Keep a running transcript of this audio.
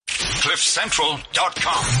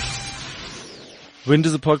CliffCentral.com. When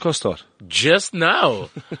does the podcast start? Just now.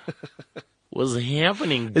 What's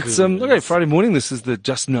happening? It's okay. Friday morning. This is the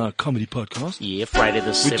Just Now Comedy Podcast. Yeah, Friday the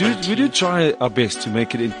 17th. We do try our best to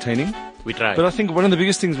make it entertaining. We try. But I think one of the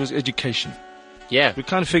biggest things was education. Yeah. We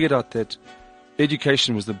kind of figured out that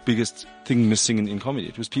education was the biggest thing missing in comedy.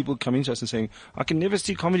 It was people coming to us and saying, I can never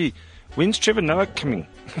see comedy. When's Trevor Noah coming?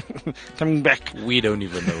 Coming back. We don't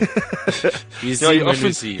even know.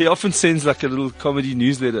 He often sends like a little comedy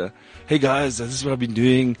newsletter. Hey guys, this is what I've been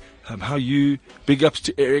doing. How are you? Big ups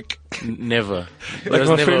to Eric. Never. Like There's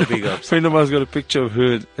never a big A ups. friend of mine's got a picture of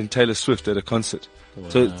her and Taylor Swift at a concert. Wow.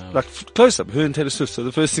 So it's like close up, her and Taylor Swift. So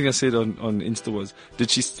the first thing I said on Insta was, did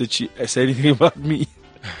she say anything about me?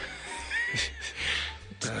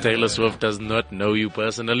 Taylor Swift does not know you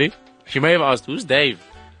personally. She may have asked, who's Dave?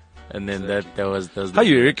 And then that was How are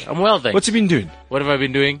you, Eric? I'm well, thanks. What's you been doing? What have I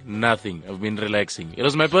been doing? Nothing. I've been relaxing. It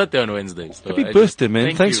was my birthday on Wednesday. So Happy birthday, man.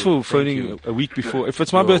 Thank Thanks you. for Thank phoning you. a week before. If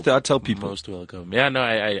it's my You're birthday, I tell people. Most welcome. Yeah, no,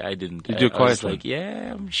 I didn't. You do a I quiet was one. like,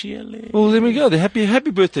 yeah, I'm chilling. Well, there we go.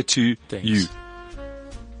 Happy birthday to Thanks. you.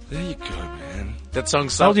 There you go, man. That song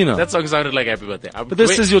How old are you now? That song sounded like happy birthday. But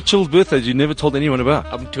this is your chilled birthday you never told anyone about.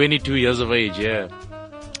 I'm 22 years of age, yeah.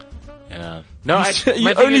 Yeah. No,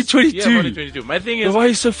 You're only 22. Yeah, I'm only 22. My thing is, Why are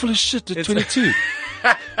you so full of shit at 22?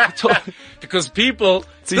 because people,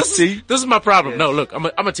 this is my problem. No, look, I'm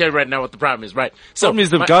gonna tell you right now what the problem is, right? So, problem is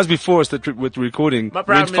the guys before us that were recording my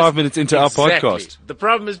went 5 minutes into our exactly. podcast. The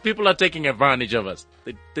problem is people are taking advantage of us.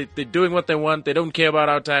 They're doing what they want. They don't care about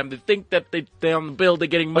our time. They think that they're on the bill. They're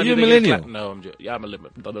getting money. Are you a they're getting millennial? No,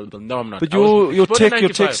 I'm no, I'm not. But I was your born in tech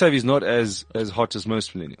 95. savvy is not as hot as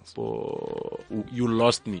most millennials. Oh, you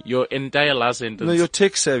lost me. Your entire last sentence. No, your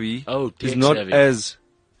tech savvy tech is not savvy. as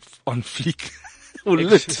on fleek. Or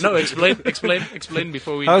lit. No, explain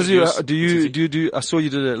before we. How's you? introduce- Do you do? I saw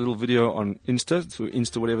you did a little video on Insta, so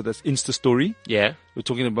Insta whatever that's Insta story. Yeah. We're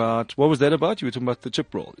talking about, what was that about? You were talking about the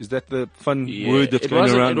chip roll. Is that the fun Yeah, word that's it going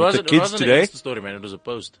wasn't- around it with the wasn't- kids it wasn't today? An Insta story, man. It was a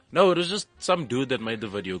post. No, it was just some dude that made the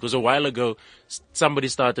video. Because a while ago, somebody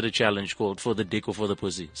started a challenge called For the Dick or For the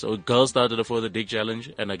Pussy. So a girl started a For the Dick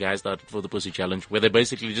challenge and a guy started For the Pussy challenge, where they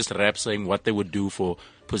basically just rap saying what they would do for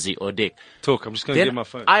pussy or dick. Talk, I'm just going to Then get my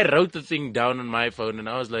phone. I wrote the thing down on my phone and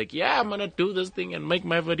I was like, yeah, I'm going to do this thing and make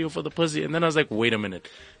my video for the pussy. And then I was like, wait a minute.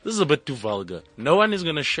 This is a bit too vulgar. No one is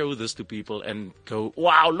going to show this to people and go,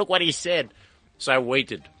 wow, look what he said. So I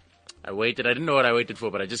waited. I didn't know what I waited for,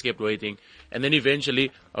 but I just kept waiting. And then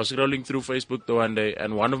eventually I was scrolling through Facebook the one day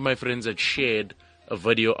and one of my friends had shared a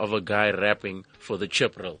video of a guy rapping for the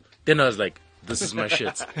chip roll. Then I was like, this is my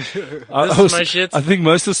shit. This is my shit. I think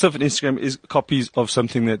most of the stuff on Instagram is copies of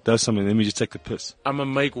something that does something. Then we just take the piss. I'm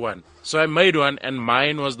gonna make one. So I made one, and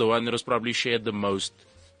mine was the one that was probably shared the most,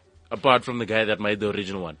 apart from the guy that made the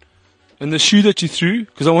original one. And the shoe that you threw,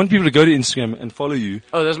 because I want people to go to Instagram and follow you.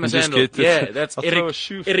 Oh, that's my and just sandal. get the- Yeah, that's I'll throw a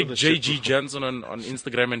shoe for Eric the JG chip. Johnson on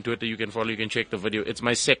Instagram and Twitter. You can follow. You can check the video. It's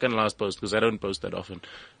my second last post because I don't post that often.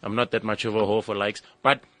 I'm not that much of a whore for likes.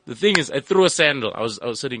 But the thing is, I threw a sandal. I was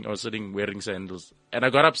sitting wearing sandals, and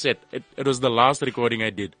I got upset. It was the last recording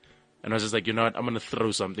I did, and I was just like, you know what? I'm gonna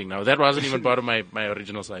throw something now. That wasn't even part of my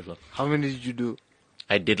original cipher. How many did you do?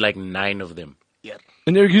 I did like 9 of them. Yeah.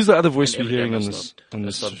 And Eric, who's the other voice we're Every hearing time on I this? stopped. On I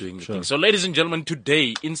this stopped doing the show? thing. So, ladies and gentlemen,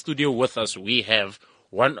 today in studio with us we have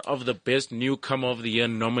one of the best newcomer of the year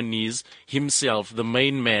nominees himself, the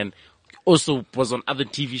main man. Also was on other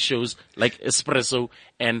TV shows like Espresso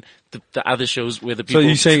and the other shows where the people.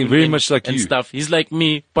 you're saying tune very in much like and you. stuff. He's like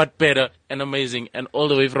me, but better and amazing, and all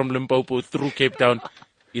the way from Limpopo through Cape Town.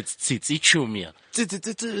 It's Tsitsi Chumia. Tsitsi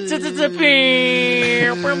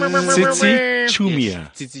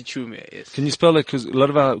Chumia. Tsitsi Chumia, yes. Can you spell it? Because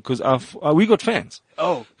we got fans.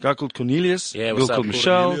 Oh. Guy called Cornelius, Yeah, girl what's up, called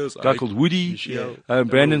Michelle, Cornelius? guy called Woody.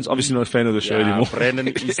 Brandon's obviously not a fan of the show anymore. Brandon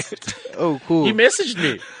is. Oh, cool. He messaged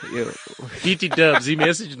me. Yeah. DT Dubs, he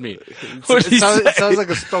messaged me. What did he say? It sounds like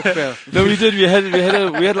a stock fair. No, we did. We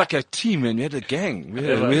had like a team, man. We had a gang. We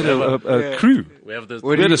had a crew. We have the.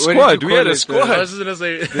 What We had do a you- what did squad. you We had call a it? squad. I was just gonna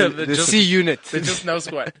say The C unit. They just now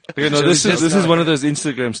squad. Okay, no, this is one of those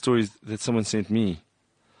Instagram stories that someone sent me.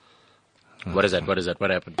 What is that? What is that? What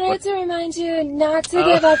happened? I wanted to remind you not to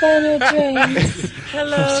give up on your dreams.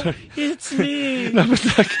 Hello, it's me. No,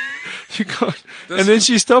 but like, you can't. And then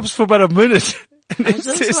she stops for about a minute. And then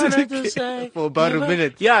Just says it wanted again. to say. For about a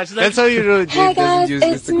minute. Yeah, it's like, That's how you know Hey Jake doesn't guys, use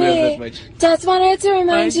it's Instagram that me. much. Just wanted to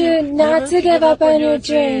remind you not to give up on your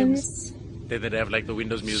dreams. they have like the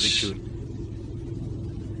Windows music tune.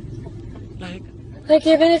 Like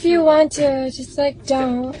even if you want to, just like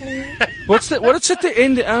don't. What's that? What's at the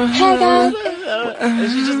end? Hey guys,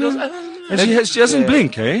 And she just goes. And she doesn't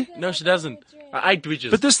blink, eh? No, she doesn't. Her eye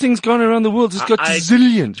twitches. But this thing's gone around the world. It's got Eye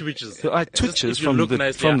zillion. twitches. The eye twitches If you from look the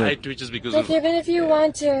nice, from yeah, the. eye twitches because Like of even if you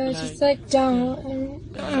want to, just like don't.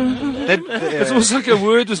 It's almost like a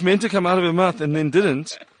word was meant to come out of her mouth and then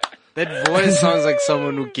didn't. That voice sounds like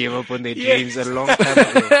someone who gave up on their dreams a long time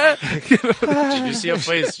ago. Did you see her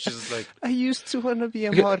face? She's just like, I used to want to be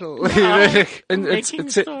a model. And it's Making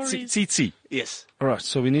Tsitsi. Yes. All right,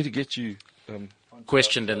 so we need to get you.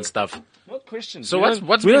 questioned and stuff. What questions? So We what's don't-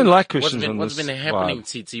 been, we don't like questions on what's this been happening,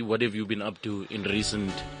 vibe. Tsitsi? What have you been up to in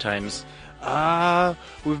recent times?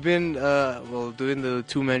 We've been doing the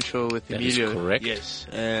two-man show with That is Emilio. correct. Yes,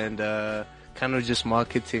 and kind of just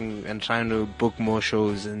marketing and trying to book more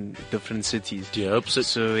shows in different cities. Do you hope so?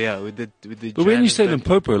 So yeah, we did. But when you say Johannesburg.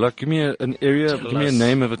 Limpopo, like, give me an area, Tell give me a us.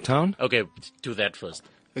 name of a town. Okay, do that first.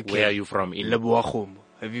 Okay. Where are you from? In Leboachum.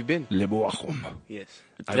 Have you been? Leboachum. Yes.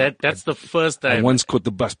 that's the first I time. once caught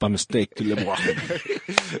the bus by mistake to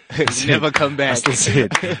Leboachum. Never come I back. still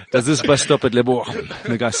said, does this bus stop at Leboachum?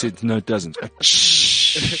 And the guy said, no, it doesn't.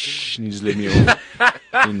 Shh. And he just let me off.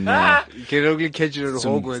 In, You can only catch it at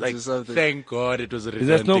Hogwarts like, or something. thank God it was a return is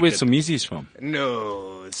that not where ticket. Somizi is from?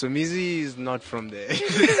 No, Somizi is not from there.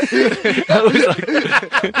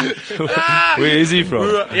 Where is he from?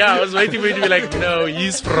 Yeah, I was waiting for you to be like, no,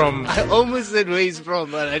 he's from. I almost said where he's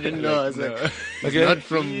from, but I didn't know. I was like, Okay. not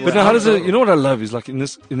from. But now, how does it? You know what I love is like in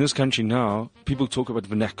this country now, people talk about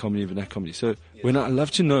vernac comedy. So when I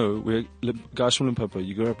love to know where guys from Limpopo,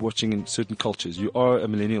 you grew up watching in certain cultures. You are a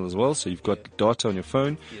millennial as well, so you've got data on your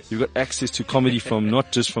phone. You've got access to comedy from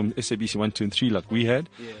not just from SABC 1, 2, and 3 like we had,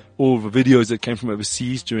 or the videos that came from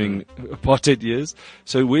overseas during apartheid years.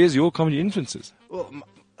 So where's your comedy influences? Well,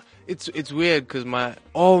 it's weird because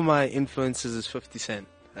all my influences is 50 Cent,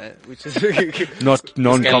 right? Which is Not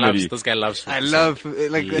non-comedy. This guy loves. I love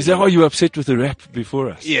like Is that why you were upset with the rap before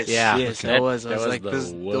us? Yes, Yeah. yes, Okay. I was. I That was was like, the this,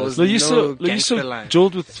 there worst. was No, you no saw gangster line.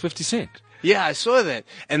 joled with 50 Cent. Yeah, I saw that.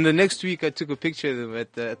 And the next week, I took a picture of them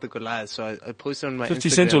at the Goliath. So I posted on my 50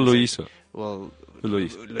 Instagram. Cent or saying- Loiso? Well,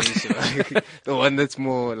 Loiso. Loiso. The one that's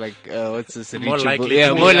more like what's this? More reachable? likely yeah,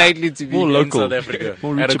 to be- more yeah. likely to be More in local. South Africa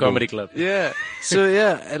More at a reachable. comedy club. Yeah. So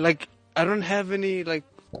yeah, and, like I don't have any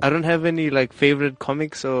favorite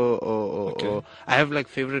comics or I have like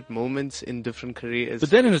favorite moments in different careers. But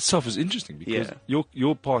that in itself is interesting because Yeah.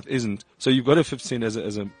 your path isn't. So you've got a 50 Cent as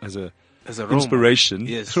a as a role inspiration,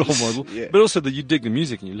 model. Yes. role model, Yeah. but also that you dig the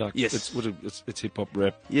music and you like. Yes. It's hip hop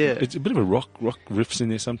rap. Yeah. It's a bit of a rock riffs in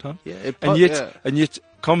there sometimes. Yeah, And yet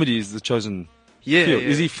comedy is the chosen yeah, field. yeah.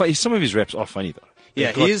 Is he? Some of his raps are funny though. Yeah,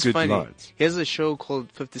 They've got he is good funny. lines. He has a show called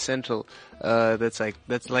 50 Central. That's like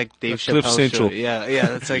Dave Like Cliff Chappelle's Central. show. Yeah,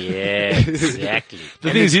 that's like Yeah, exactly. The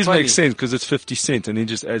And thing is, it's his funny. makes sense because it's 50 Cent, and he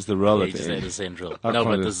just adds the roll He at just the said end. the Central. I No,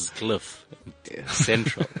 but can't- this is Cliff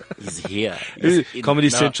Central. He's here. Comedy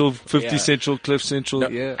No, Central, 50 yeah. Central, Cliff Central. No,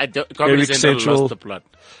 Yeah. I don't, Comedy Eric Central Central. lost the plot.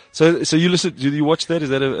 So you listen? Do you watch that? Is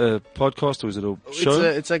that a podcast or is it a show?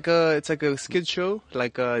 It's like a skit show,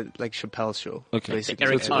 like Chappelle's show. Okay. basically.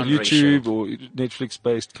 Eric So it's Andre YouTube or Netflix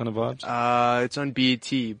based kind of vibes. It's on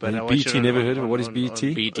BET, but I watch BET, it on, never heard of it. What is BET?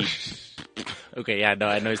 BT. Okay, yeah, no,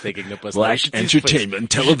 I know he's taking the Black personality. entertainment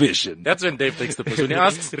television. That's when Dave takes the person. When he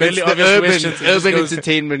asks That's really the obvious urban questions, he just goes-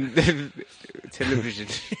 entertainment television.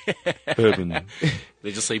 Urban.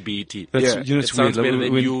 they just say BET. That's, Yeah. you know, it's It weird. sounds Like, better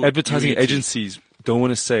than when you- advertising UET. agencies don't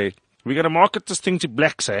want to say, we're going to market this thing to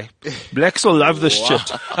blacks, eh? Blacks will love this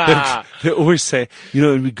shit. They always say, you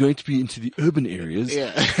know, and we're going to be into the urban areas.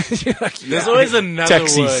 Yeah. There's always another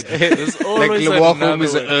Taxis. word. There's Like always Lewachum another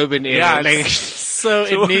is an word. urban area. Yeah, Like, so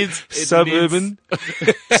it needs Suburban,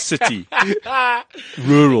 city,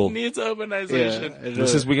 rural. needs urbanization.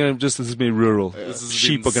 This is me rural.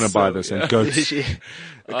 Sheep are going to buy this and goats. the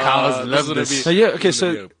cows this love is gonna this. be- So yeah, okay. This is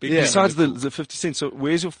gonna So be a big besides the 50 Cent, so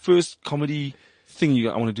where's your first comedy thing?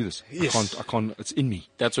 I want to do this. Yes. I can't. It's in me.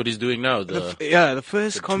 That's what he's doing now. The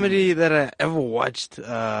first comedy that I ever watched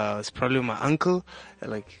was probably my uncle,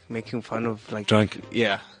 like making fun of like Drunk.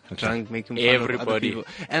 Yeah, drunk, making fun of other Everybody. people.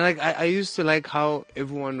 And like I used to like how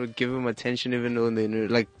everyone would give him attention, even though they knew,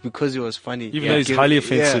 like because he was funny. Even though he's highly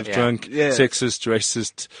offensive, Yeah. drunk, Yeah. sexist,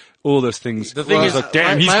 racist, all those things. The thing I is, was like, damn,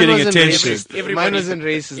 mine- he's mine getting wasn't attention. racist. Everybody- Mine wasn't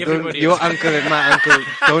racist. everybody Your is- uncle and my uncle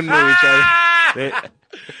don't know each other.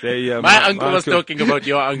 My uncle was talking about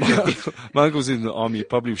your uncle. My uncle's in the army,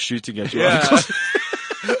 probably shooting at you. Yeah.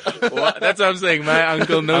 Well, that's what I'm saying. My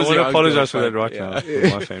uncle I knows want your to apologize for uncle. that right Yeah. now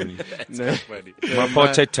for my family. That's funny. My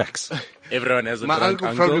apartheid tax. Everyone has a My drunk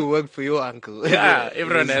uncle probably worked for your uncle. Yeah,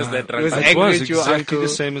 everyone has that He drunk was uncle. It was angry at your exactly uncle the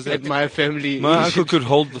same as that. at my family. My uncle could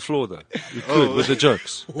hold the floor though. He could with the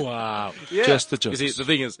jokes. Wow. Just the You jokes. see, the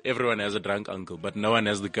thing is, everyone has a drunk uncle, but no one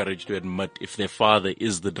has the courage to admit if their father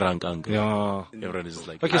is the drunk uncle. Yeah. Everyone is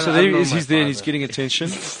like, Okay, I so there know he is. my He's there and he's father. getting attention.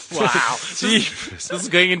 wow. See, this is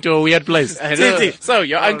going into a weird place. I know. See, so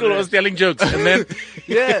your uncle man. was telling jokes, and then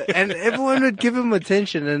Yeah, and everyone would give him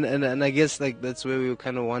attention, and I guess like that's where we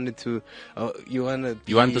kind of wanted to. You want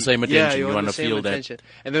the same attention, Yeah, you want wanna the same feel that. attention.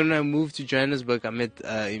 And then when I moved to Johannesburg, I met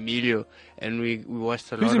Emilio, and we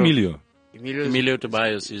watched a lot Who's of Emilio? Emilio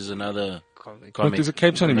Tobias is another comic. But comic. there's a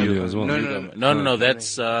Cape Town Emilio as well. No,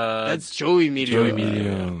 That's That's Joe Emilio.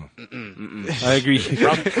 Emilio. I agree.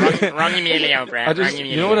 wrong Emilio, bro. I just,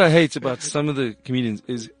 you know what I hate about some of the comedians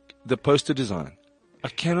is the poster design. I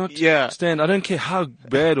cannot Yeah. stand. I don't care how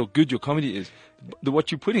bad or good your comedy is.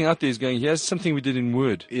 What you're putting out there is going, here's something we did in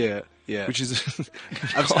Word, Yeah, yeah. which is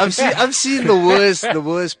I've seen the worst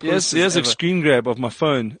posters here's a ever. screen grab of my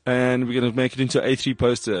phone, and we're going to make it into an A3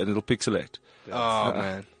 poster, and it'll pixelate. Oh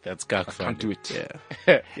man, That's cock Can't do it. yeah.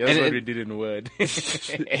 That's And what it- we did in Word.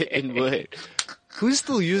 In Word. Who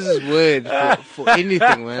still uses Word for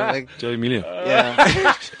anything, man? Like, Joe Emilio.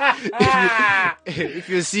 yeah. if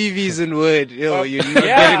your CV's in Word, you're not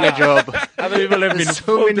getting a job. Other people have been There's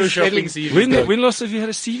so many photoshopping spelling- CVs. When last have you had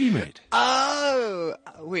a CV made? Oh,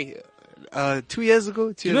 wait. 2 years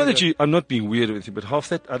ago? You know that I'm not being weird or anything, but half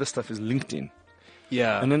that other stuff is LinkedIn.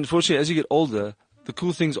 Yeah. And unfortunately, as you get older, the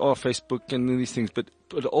cool things are Facebook and these things, but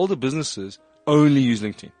all the businesses only use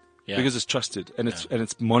LinkedIn Yeah. because it's trusted and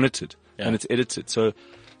it's monitored Yeah. and it's edited. So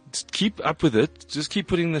just keep up with it. Just keep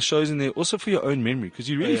putting the shows in there, also for your own memory, because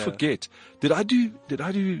you really Yeah. forget. Did I do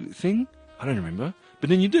thing? I don't remember. But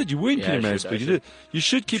then you did. You were in Yeah, Peter I Marisburg. should- You did. You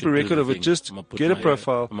should keep Should a do record the of it. thing. Just I'ma put get a my-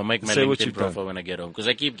 profile. I'm gonna make my say what LinkedIn you've done. profile when I get home because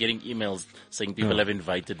I keep getting emails saying people have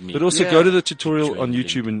invited me. But also Yeah. go to the tutorial on Join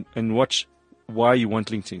YouTube and watch why you want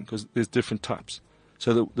LinkedIn, because there's different types.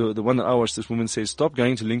 So the one that I watched, this woman says, stop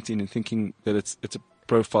going to LinkedIn and thinking that it's a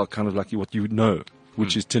profile kind of like what you know,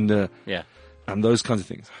 which is Tinder yeah, and those kinds of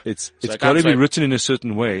things. It's I got can't to be swipe- written in a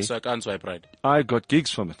certain way. so I can't swipe right. I got gigs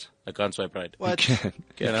from it. I can't swipe right. What? You Can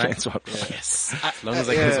you I? can swipe right. Yes, as long as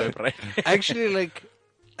I yeah. can swipe right. Actually, like,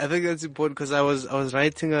 I think that's important because I was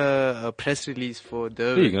writing a press release for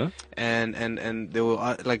Durban. There you go. And they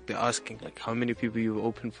were like they're asking like how many people you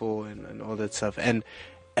open for and all that stuff and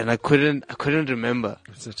I couldn't remember.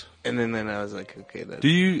 That's it. And then I was like, okay, that's Do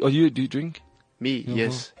you drink? me.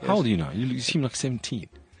 Yes. How old are you now? You seem like 17.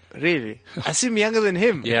 Really? I seem younger than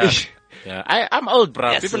him. Yeah, yeah. I'm old,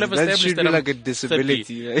 bro. Yes, People have that established should that be I'm like a 30.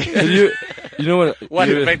 disability. Right? And you know what? What?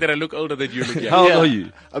 you're- The fact that I look older than you look young. How old Yeah. are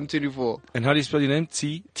you? I'm 24. And how do you spell your name?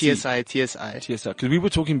 TSI. TSI. Because we were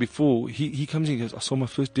talking before. He comes in and goes, I saw my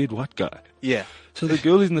first dead white guy. Yeah. So the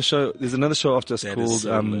girl is in the show. There's another show after us That is called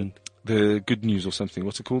so lit. The Good News or something.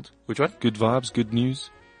 What's it called? Which one? Good Vibes, Good News.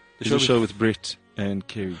 There's a show with Brett and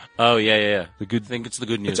Kerry. Oh yeah. The good. I think it's the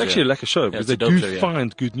good news. It's actually like a show because it's they a dope do show, yeah.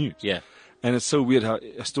 find good news. yeah, And it's so weird how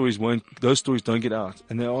those stories don't get out,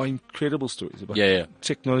 and there are incredible stories about yeah.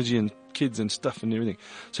 technology and kids and stuff and everything.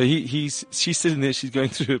 So she's sitting there, she's going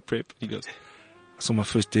through her prep. He goes, I saw my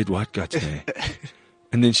first dead white guy today.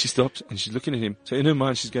 And then she stops and she's looking at him. So in her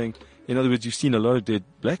mind, she's going, in other words, you've seen a lot of dead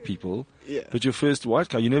black people, Yeah. but your first white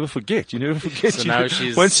guy, you never forget. You never forget. So You now never-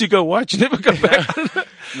 she's- once you go white, you never go back.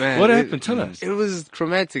 Man, What happened? Tell us. It was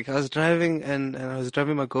traumatic. I was driving and I was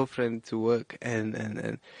driving my girlfriend to work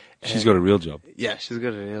and She's got a real job yeah, she's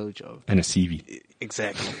got a real job. and a CV.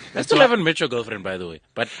 Exactly. I still haven't met your girlfriend, by the way.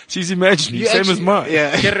 But She's imagining, You same as actually- mine.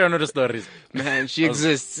 Yeah. carry on with the stories. Man, she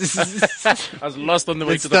exists. I was lost on the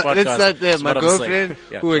way Let's to the start, podcast. let's start there. That's My what I'm saying. girlfriend,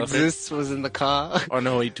 Yeah, who girlfriend exists, was in the car. on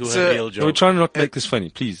her way to So- her real job. No, we're trying to not make this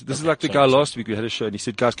funny, please. This is like the sorry, guy last week we had a show and he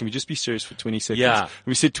said, guys, can we just be serious for 20 seconds? Yeah. And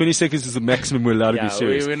we said 20 seconds is the maximum we're allowed to Yeah, be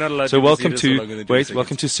serious. we're not allowed so to be welcome serious for longer than 20 wait, seconds.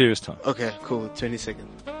 welcome to serious time. Okay, cool. 20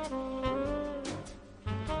 seconds.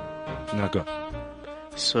 Now go.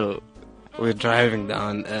 So, we're driving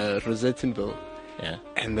down Rosettenville. Yeah.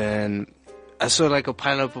 And then I saw like a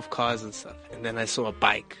pileup of cars and stuff. And then I saw a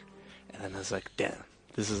bike. And then I was like, damn,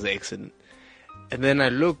 this is the accident. And then I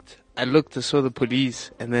looked, I saw the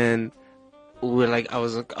police. And then we were like, I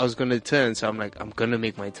was going to turn. So I'm like, I'm going to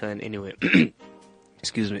make my turn anyway.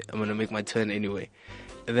 Excuse me. I'm going to make my turn anyway.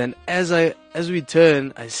 And then as we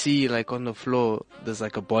turn, I see like on the floor, there's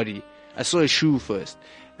like a body. I saw a shoe first.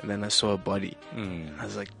 And then I saw a body. And I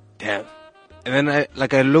was like, damn. And then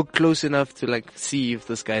I looked close enough to like see if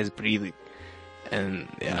this guy is breathing. and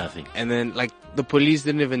yeah, Nothing. And then like the police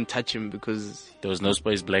didn't even touch him because There was no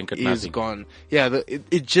space blanket, he was nothing. gone. Yeah,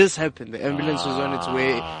 it just happened. The ambulance was on its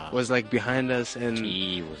way, was like behind us, and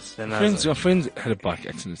He was. then I was My like, friend had a bike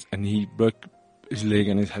accident and he broke his leg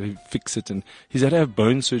and he's had to fix it, and he's had to have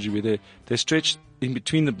bone surgery where they stretch in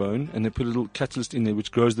between the bone and they put a little catalyst in there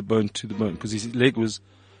which grows the bone to the bone because his leg was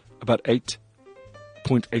about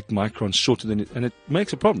 8.8 microns shorter than it, and it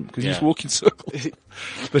makes a problem because he's Yeah. walking circles.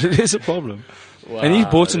 But it is a problem. And he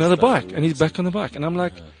bought another bike and he's back on the bike. And I'm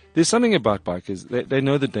like, there's something about bikers. They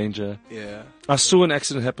know the danger. yeah, I saw an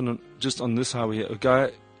accident happen just on this highway here. A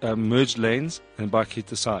guy merged lanes and the bike hit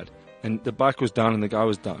the side. And the bike was down and the guy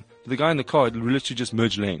was down. The guy in the car literally just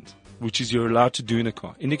merged lanes, which is you're allowed to do in a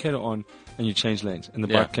car. Indicator on and you change lanes. And the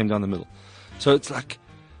Yeah. bike came down the middle. So it's like,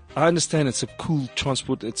 I understand it's a cool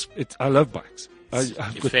transport. I love bikes. I've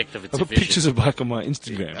got Effective, it's I've got efficient. pictures of bike on my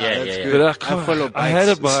Instagram. Yeah, that's yeah, yeah. good. But I follow I had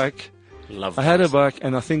a bikes. bike. Love I had a bikes. bike,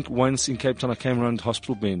 and I think once in Cape Town I came around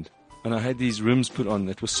Hospital Bend, and I had these rims put on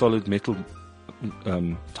that were solid metal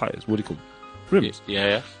tires. What do you call them? Rims. Yeah,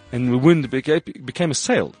 yeah. And the wind became a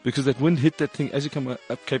sail because that wind hit that thing as you come up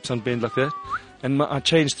Cape Town Bend like that, and I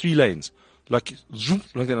changed 3 lanes. Like, zoom,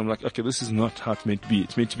 like that. I'm like, okay, this is not how it's meant to be.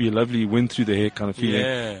 It's meant to be a lovely wind through the hair kind of feeling.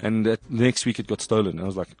 Yeah. And that next week it got stolen. I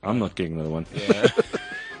was like, I'm not getting another one.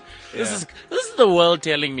 This is the world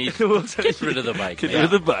telling me get rid of the bike. Get man. rid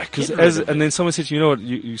of the bike. Get rid of it. And then someone said, you know what,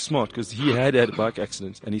 you're smart, because he had a bike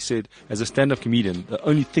accident, and he said, as a stand-up comedian, the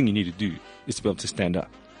only thing you need to do is to be able to stand up.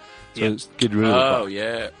 So Yep. get rid of the Oh bike.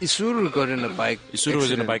 yeah. Isuru got in a bike. Isuru was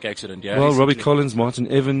in a accident. bike accident. Yeah. Well, Robbie Collins, Martin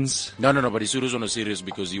Evans, No, but Isuru's on a serious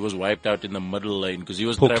because he was wiped out in the middle lane because he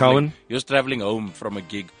was Paul traveling. Cowan. He was traveling home from a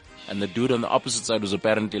gig, and the dude on the opposite side was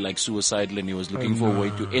apparently like suicidal, and he was looking for a way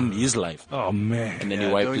to end his life. oh man. And then he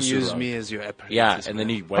Yeah, wiped don't Isuru use out. me as your apparatus. Yeah, and then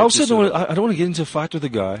he wiped I also don't Isuru want, I don't want to get into a fight with a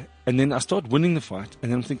guy, and then I start winning the fight, and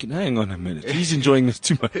then I'm thinking, hang on a minute, he's enjoying this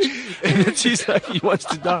too much. And then he's like, he wants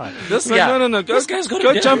to die. This I'm like, guy- no, go, this guy's gotta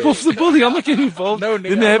go die. jump off the building. I'm not getting involved. No,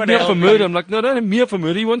 then nigga, they I'm have me gonna up for help murder. you. I'm like, no, don't have me up for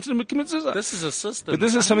murder. He wanted to commit suicide. This is a system. But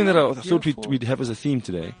this is something that I thought we'd have as a theme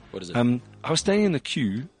today. What is it? I was staying in the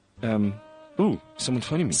queue. Someone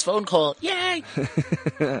phoning me. His phone call. Yay!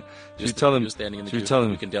 Should we tell them? You're standing in the Should we queue. tell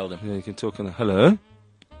them? You can tell them. Yeah, you can talk on the. Hello.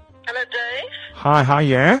 Hello, Dave. Hi,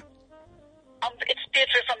 yeah. It's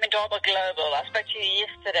Petra from Indaba Global. I spoke to you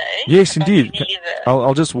yesterday. Yes, about indeed. Unilever.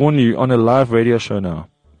 I'll just warn you on a live radio show now.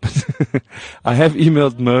 I have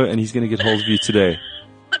emailed Mo, and he's going to get hold of you today.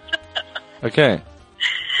 Okay.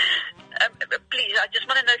 Please, I just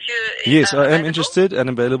want to know if you're Yes, I am available. interested and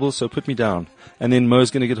available. So put me down, and then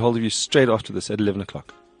Mo's going to get hold of you straight after this at 11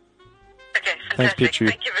 o'clock. Okay, Thanks, fantastic. Petru.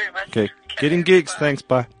 Thank you very much. Okay. Getting gigs. Bye. Thanks.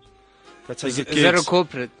 Bye. That's how you Is get that a gigs.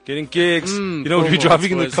 corporate? Getting gigs. Mm, You know, we're cool.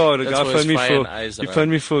 driving in the That's car. The where guy it's- phoned me that's where for. it's fire and eyes He around.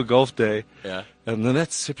 phoned me for a golf day. Yeah. No,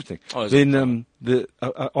 that's a separate thing. Oh, is Then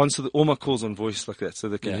I answer all my calls on voice like that, so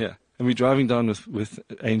they can Yeah. hear. And we're driving down with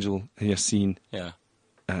Angel and Yassine Yeah.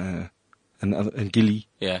 and Gilly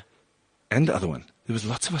Yeah. and the other one. There was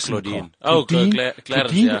lots of us in the Claudine. car. Oh, Clarence,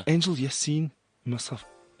 Claudine, yeah. Angel, Yassine, myself,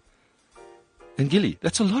 and Gilly.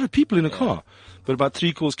 That's a lot of people in a car. But about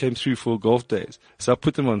 3 calls came through for golf days, so I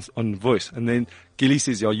put them on voice. And then Gilly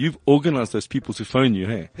says, "Yeah, you've organized those people to phone you,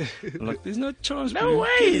 hey?" I'm like, "There's no chance. No bro.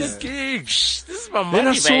 way. Get the gig." This is my Then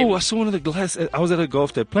money, baby. I saw one of the guys. I was at a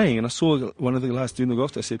golf day playing, and I saw one of the guys doing the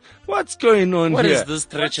golf day. I said, "What's going on What here? is this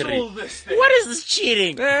treachery? What's all this thing?" What is this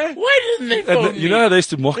cheating? Eh? Why didn't they And phone you me? know how they used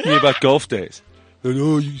to mock me about golf days? They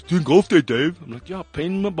go, "Oh, you doing golf day, Dave?" I'm like, "Yeah,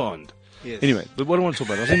 paying my bond." Yes. Anyway, but what I want to talk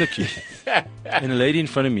about, I was in the queue, and a lady in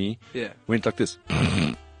front of me Yeah. went like this.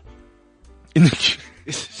 In the queue.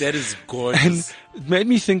 That is And gorgeous. it made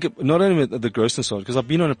me think of, not only of the grossness of it, because I've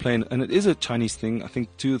been on a plane, and it is a Chinese thing. I think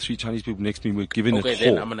 2 or 3 Chinese people next to me were given Okay, a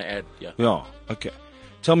then call. I'm gonna add. Yeah. Yeah, okay.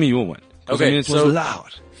 Tell me your one. 'Cause, Okay, I mean, it was so-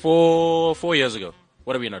 loud. 4 years ago.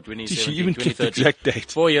 What are we now? She 2017, even kept the 2013. exact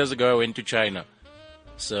date. 4 years ago, I went to China.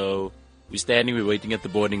 So we're standing, we're waiting at the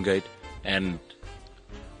boarding gate, and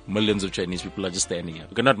millions of Chinese people are just standing here.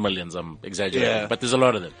 Okay, not millions, I'm exaggerating, Yeah. but there's a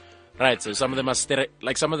lot of them. Right, so some of them are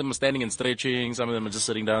some of them are standing and stretching, some of them are just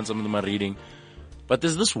sitting down, some of them are reading. But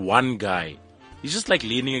there's this one guy. He's just like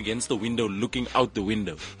leaning against the window, looking out the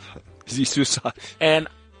window. Is he suicide? And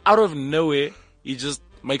out of nowhere, he just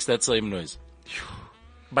makes that same noise.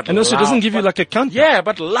 But And also, it doesn't loud, give you but- like a count. yeah,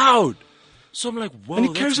 but loud. So I'm like, whoa. And he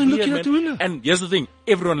that's carries on weird, looking out man. the window. And here's the thing: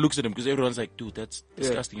 everyone looks at him because everyone's like, dude, that's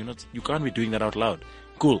disgusting. You can't be doing that out loud.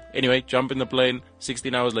 Cool. Anyway, jump in the plane.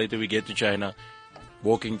 16 hours later, we get to China.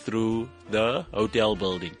 Walking through the hotel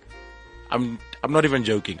building. I'm not even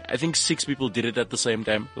joking. I think 6 people did it at the same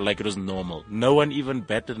time, like it was normal. No one even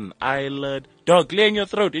batted an eyelid. Dog, clearing your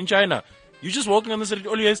throat in China. You're just walking on the street,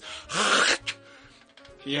 all you hear is,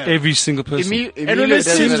 Yeah. Every single person. Emilio it does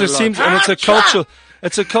seems, that a it lot. seems, and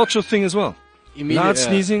it's a cultural thing as well. Emilio, Loud yeah.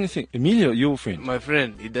 sneezing thing. Emilio, your friend. My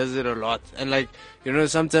friend, he does it a lot. And like,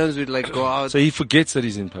 sometimes we'd like go out. So he forgets that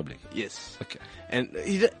he's in public. Yes. Okay. And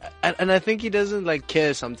and I think he doesn't like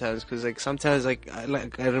care sometimes, because like sometimes I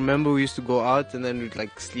remember we used to go out and then we'd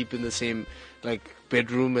like sleep in the same like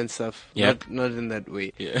bedroom and stuff. Yeah. Not in that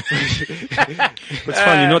way. yeah. But it's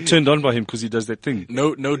fine. You're not turned on by him because he does that thing.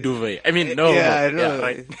 no duvet. I mean, no. Yeah, I know. Yeah,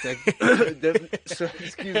 right. It's like, so,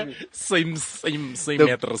 excuse me. Same The-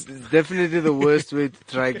 mattress. it's definitely the worst way to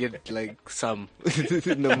try get like some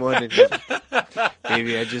in the morning.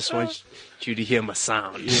 Baby, I just want you to hear my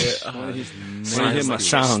sound. Yeah. When you hear my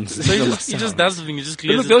sounds. So he just does the thing. He just But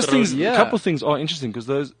clears look, his those throat. things, Yeah. a couple of things are interesting because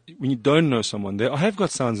those, when you don't know someone, I have got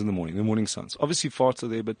sounds in the morning sounds. Obviously farts are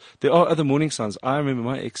there, but there are other morning sounds. I remember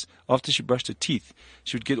my ex, after she brushed her teeth,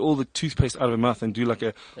 she would get all the toothpaste out of her mouth and do like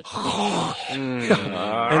a, and then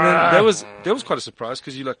that was quite a surprise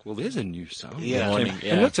because you're like, well, there's a new sound. Yeah. that Morning, came-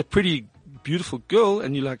 yeah. And that's a pretty beautiful girl,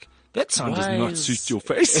 and you're like, that sound does Why not is- suit your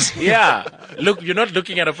face. Yeah. Look, you're not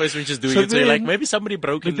looking at a face when she's doing So it. So you're like, then- maybe somebody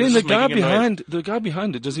broke But it. then this the is guy making a noise.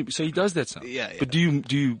 behind it doesn't. So he does that sound. Yeah, But yeah.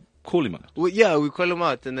 do you call him on it? Well, yeah, we call him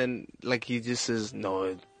out, and then like he just says, "No,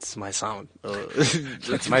 it's my sound.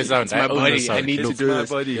 It's my sound. It's my I own body. the sound. I need to Look, do my this."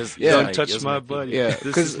 body. Yes, Yeah. Don't yes, touch yes, my my body. Yeah,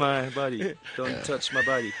 This 'cause- is my body. Don't touch my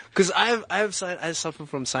body. Because I suffer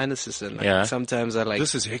from sinuses, and like, Yeah. sometimes I like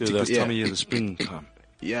This is hectic the- this yeah. time of year, the springtime.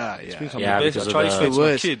 yeah. Springtime. Yeah, the best. because I of try to the explain to my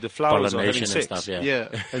worst. kid the flowers are having pollination and sex. stuff. Yeah.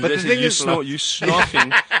 Yeah, And but the thing you is, you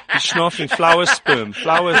snarfing flower sperm,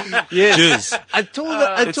 flower jizz. I told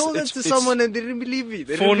that it's- to it's someone and they didn't believe me.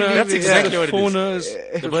 They didn't Fauna, believe That's me. exactly Yeah. what it is.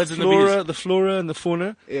 Faunas, The birds and the flora, the flora and the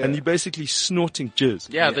fauna, Yeah. and you're basically snorting jizz.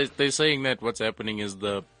 Yeah, they're saying that what's happening is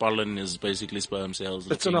the pollen is basically sperm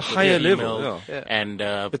cells. It's on looking a for higher the level, female, yeah. And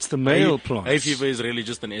It's the male hay- plants. Hay fever is really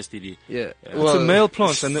just an STD. Yeah. It's a male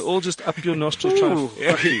plant, and they're all just up your nostrils trying to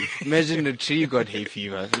fuck you. Imagine the tree got hay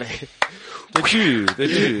fever. Like, They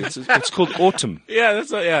do. It's called autumn. Yeah,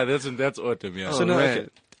 that's autumn. Yeah. So now, man. okay.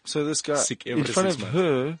 So this guy, Sick in every front of 6 months.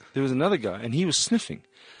 her, there was another guy, and he was sniffing.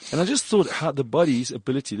 And I just thought how the body's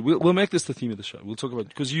ability. We'll make this the theme of the show. We'll talk about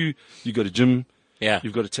because you go to gym. Yeah.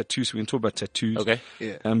 You've got a tattoo, so we can talk about tattoos. Okay.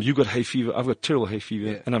 yeah. You got hay fever. I've got terrible hay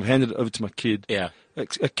fever, Yeah. and I've handed it over to my kid. Yeah. A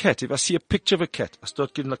cat. If I see a picture of a cat, I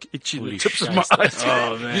start getting like itchy in the Holy tips of my shite. eyes.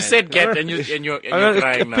 Oh man. You said cat and you're I got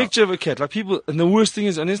crying a now. picture of a cat. Like people, and the worst thing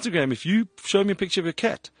is on Instagram, if you show me a picture of a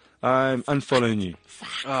cat, I'm unfollowing you.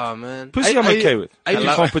 Oh man. Pussy, I'm okay with. I You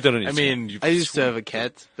love- can't put that on Instagram. I mean, I used to have a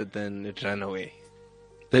cat, but then it ran away.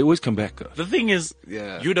 they always come back though. the thing is,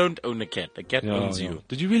 Yeah. you don't own a cat. A cat Yeah, owns yeah. you.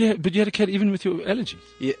 Did you really? But you had a cat even with your allergies.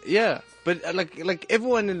 Yeah, yeah. But like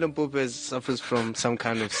everyone in Limpopo suffers from some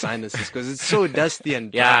kind of sinuses because it's so dusty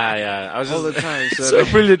and Yeah, dry yeah. I was all the just, time. So, So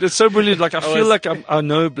like, brilliant! It's so brilliant. Like I feel was- like I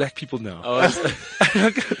know black people now. I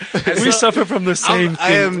was, We suffer from the same I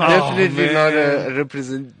thing. am Oh, definitely man. not a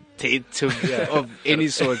representative of any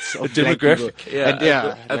sorts of black demographic. people. Yeah. And yeah.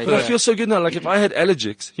 like, But I feel so good now. Like if I had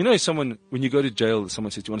allergics, someone when you go to jail,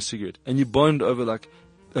 someone says, "Do you want a cigarette?" and you bond over like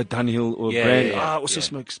a Dunhill or a Yeah, brand. yeah, yeah. I also Yeah.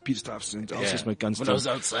 smoke Peter Stuyvesant. I also Yeah. smoke when I Gunston. was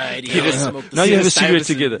outside, Peter yeah. smoked Now you have a Peter cigarette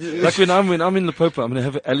Stuyvesant. together. Like when I'm in Limpopo, I'm gonna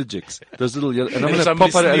have allergics. Those little yellow, and I'm And gonna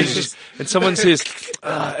somebody pop out of sneezes. allergics. And someone says,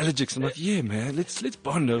 allergics. I'm like, yeah, man, let's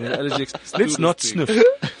bond over allergics. Let's not sniff.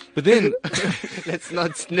 But then let's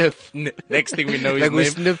not sniff. Next thing we know, his Like we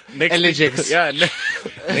name. sniff Next allergics. Thing, yeah.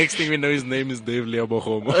 Next thing we know, his name is Dave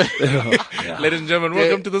Leobogomo. Ladies and gentlemen,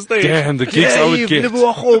 welcome to the stage. damn the gigs I would get.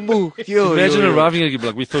 Yo, Imagine yo. arriving and you'd be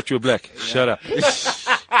like, we thought you were black. Shut up.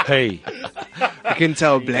 Hey, You can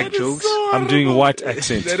tell black jokes. I'm doing a white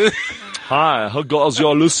accent. Hi, how guys,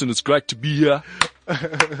 y'all listen. It's great to be here.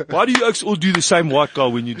 Why do you guys all do the same white guy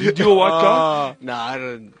when you do a white guy? Nah, I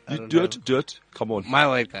don't You know. dirt. Come on. My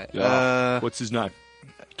white guy. Yeah. What's his name?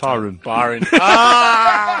 Tyron. Baron.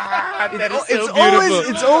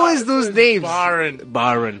 It's always those names. Baron.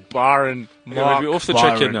 Baron. Baron. Yeah, we're off the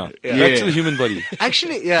track here now. Yeah. Back to the human body.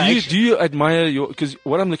 Actually, yeah. Do you admire your? Because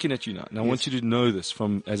what I'm looking at you now, and I want you to know this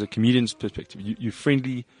from as a comedian's perspective. You're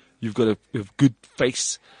friendly. You've got you have good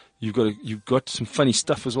face. You've got some funny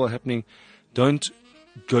stuff as well happening. Don't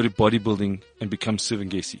go to bodybuilding and become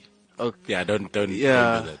Sivangesi. Yeah, don't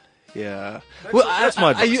Yeah. do that. Yeah. Well, that's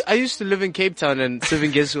my advice. I used to live in Cape Town and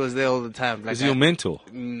Sivin Guess was there all the time. Like Is he your mentor?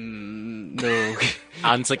 no.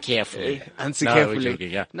 Answer carefully. Answer No, we're carefully.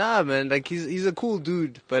 joking, yeah. Nah, man. Like he's a cool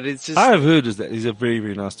dude, but it's just I have heard is that he's a very,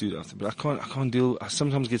 very nice dude. But I can't deal. I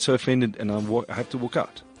sometimes get so offended, and I have to walk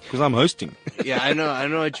out because I'm hosting. yeah. I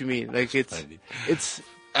know what you mean. Like it's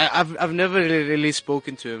I've never really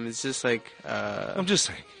spoken to him. It's just like I'm just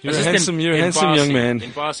saying. You're It's a just handsome, in you're a handsome young passing- man.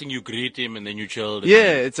 In passing, you greet him and then you chill.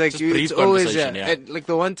 yeah, it's like Just brief it's always conversation, yeah. And, like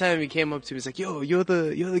the one time he came up to me, he's like, "Yo, you're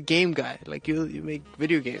the game guy. Like you make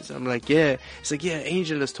video games." I'm like, "Yeah." It's like, "Yeah,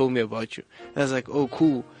 Angel has told me about you." And I was like, "Oh,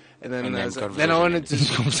 cool." And then And then I was like, then I wanted to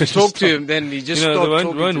Conversation talk to stopped. him. Then he just You know, stopped it won't,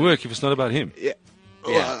 talking won't to me. work if it's not about him. Yeah.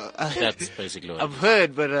 Yeah, Well, that's basically what. I've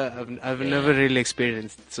heard, but I've never really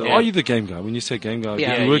experienced. So Yeah. Are you the game guy? When you say game guy,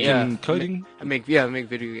 Yeah, you work yeah. in coding? I make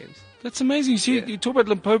video games. That's amazing. You see, Yeah. you talk about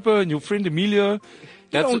Limpopo and your friend Emilio.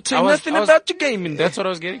 That's You what- don't say I was- nothing I was- about your gaming. That's what I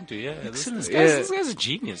was getting to. Yeah, Excellent. this guy's a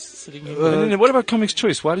genius. Sitting here. And then what about Comics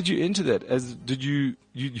Choice? Why did you enter that? Did you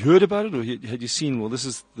heard about it, or had you seen? Well, this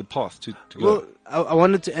is the path to go. Well, I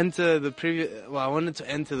wanted to enter the I wanted to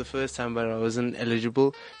enter the first time, but I wasn't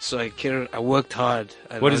eligible. So I worked hard.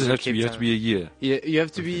 and What I does was it in have to Cape be? You have to Town. be a year. Yeah, you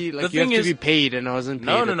have to be like The you have thing to be is- paid, and I wasn't paid.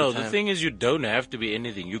 No. at the The time. thing is, you don't have to be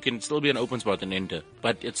anything. You can still be an open spot and enter,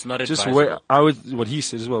 but it's not Just advisable. wait. What he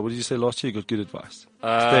said as well. What did you say last year? You got good advice.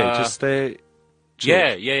 Stay.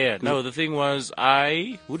 Chill. Yeah. No, the thing was,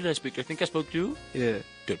 who did I speak to? I think I spoke to Yeah.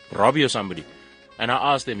 Robbie or somebody. And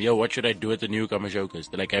I asked them, yo, what should I do at the newcomer showcase?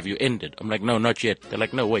 They're like, have you ended? I'm like, no, not yet. They're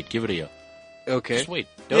like, no, wait, give it a year. Okay. Just wait.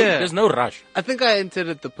 Yeah. There's no rush. I think I entered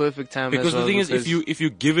at the perfect time. Because as well, the thing is, because- if you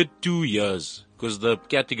give it 2 years, because the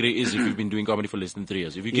category is if you've been doing comedy for less than 3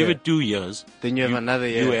 years. If you give Yeah. it 2 years, then you have another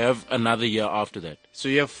year. you have another year after that. So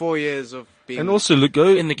you have 4 years of being. And also go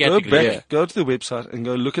In the go category, back, yeah. go to the website and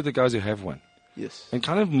go look at the guys who have won. yes. And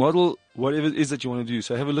kind of model whatever it is that you want to do.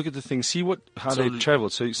 So have a look at the thing, see how So they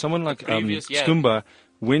traveled. So someone like previous- yeah. Skumba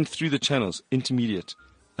went through the channels, intermediate,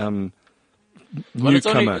 Well,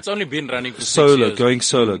 newcomer, it's only been running for 6 solo, years. going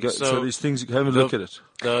solo. So, So these things, have a look at it.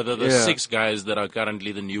 The Yeah. 6 guys that are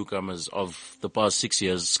currently the newcomers of the past 6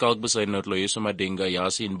 years, Skalk Beside Notloyeso Madinga,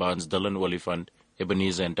 Yasin Barnes, Dylan Oliphant,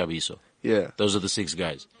 Ebenezer and Tabiso. Yeah. Those are the 6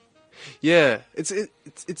 guys. Yeah, it's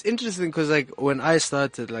interesting because like when I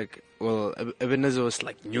started, like, well, Ebenezer was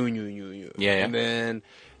like new, Yeah.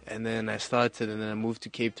 and then I started, and then I moved to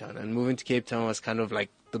Cape Town, and moving to Cape Town was kind of like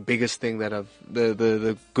the biggest thing that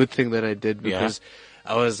the good thing that I did, because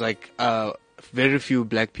I was like very few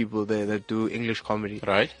black people there that do English comedy,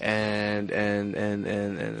 Right. and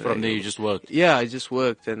From there you just worked. yeah, I just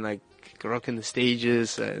worked and like rocking the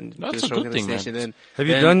stages and That's just a good rocking thing, the stage, man. and then Have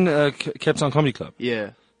you then- done Cape Town Comedy Club?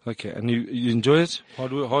 Yeah. Okay, and you enjoy it? Hard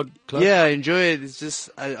club? Yeah, I enjoy it. It's just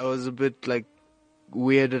I was a bit like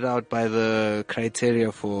weirded out by the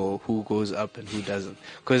criteria for who goes up and who doesn't.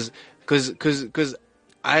 Cause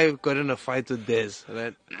I got in a fight with Des,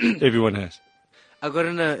 right? Everyone has. I got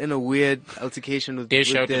in a weird altercation with They with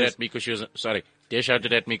shouted Des. at me because she was, they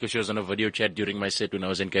shouted at me because she was on a video chat during my set when I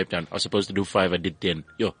was in Cape Town. I was supposed to do 5, I did 10.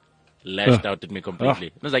 Yo, lashed out at me completely.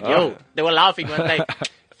 I was like, yo, they were laughing one day.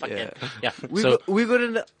 Fuck Yeah. it. Yeah. We got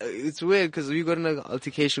in. It's weird because we got in an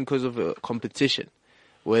altercation because of a competition,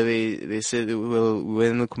 where they said we're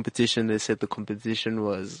in the competition. They said the competition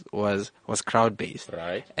was crowd based,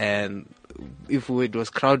 Right. And if it was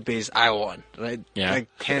crowd based, I won, right? Yeah.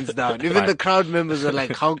 Like hands down. Even Right. the crowd members are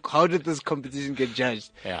like, how did this competition get judged?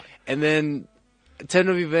 Yeah. And then turn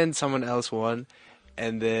of events, someone else won.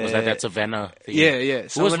 And then Was that Savannah thing? yeah.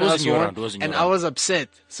 Who was Someone else in your won, round? Who was in your and I round? was upset.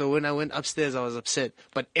 So when I went upstairs, I was upset.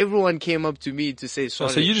 But everyone came up to me to say Oh,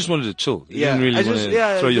 sorry. so you just wanted to chill. You Yeah, didn't really I want just- to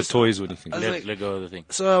yeah, throw your just- toys or anything. I was like- Let go of the thing.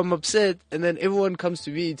 So I'm upset, and then everyone comes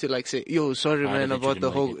to me to like say, "Yo, sorry, Harder man, that you about the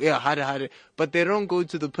didn't whole make harder." But they don't go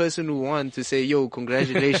to the person who won to say, "Yo,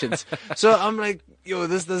 congratulations." So I'm like, "Yo,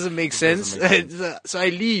 this doesn't make sense." doesn't make So I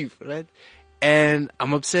leave, right? And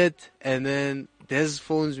I'm upset, and then Des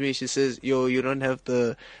phones me. She says, "Yo, you don't have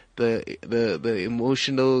the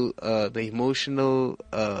emotional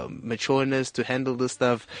matureness to handle this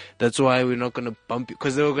stuff. That's why we're not gonna bump you,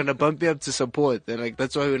 because they were gonna bump you up to support. They're like,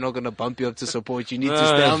 that's why we're not gonna bump you up to support. You need to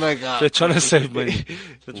stay." I'm like, They're trying to save money.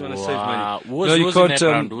 They're trying to save money. Who was, No, who you was in can't, that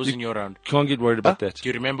round? Who was you- in your round? Can't get worried about that. Do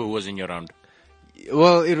you remember who was in your round?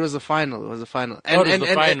 well, it was a final. It was a final. And, Oh, it was and, the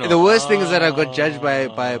and, final. the worst thing is that I got judged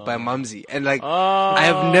by Mumsy. And like, I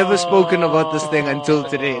have never spoken about this thing until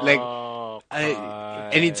today. Like,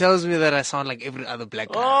 and he tells me that I sound like every other black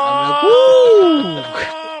guy. I'm like,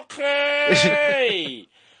 Okay.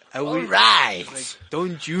 I would, Right. like,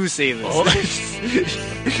 don't you say this.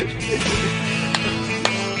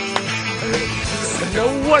 No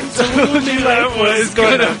one told me life was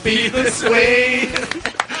gonna be this way.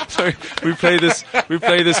 Sorry, we play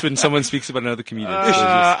this when someone speaks about another comedian.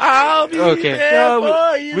 I'll be Okay. there No,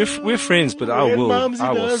 for you. we're friends, but I When will Mumsy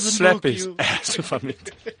doesn't slap book his you. ass if I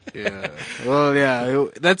meet. Yeah. Well, yeah.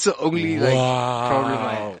 That's the only like Wow. problem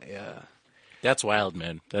I. Yeah. That's wild,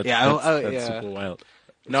 man. That's, Yeah, that's yeah. super wild.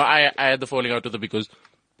 No, I had the falling out with them because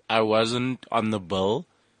I wasn't on the bill.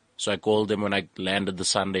 So I called them when I landed the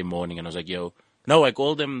Sunday morning and I was like, yo. No, I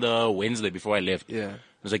called them the Wednesday before I left. Yeah.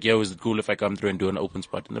 I was like, yo, is it cool if I come through and do an open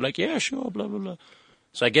spot? And they're like, yeah, sure, blah, blah, blah.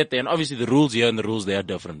 So I get there, and obviously the rules here and the rules there are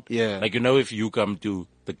different. Yeah. Like, if you come to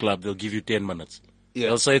the club, they'll give you 10 minutes. Yeah.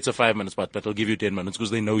 They'll say it's a 5-minute spot, but they'll give you 10 minutes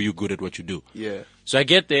because they know you're good at what you do. Yeah. So I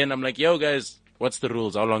get there, and I'm like, yo, guys, what's the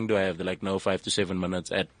rules? How long do I have? They're like, no, 5 to 7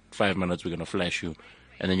 minutes. At 5 minutes, we're going to flash you.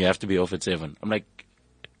 And then you have to be off at 7. I'm like,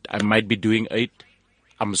 I might be doing 8.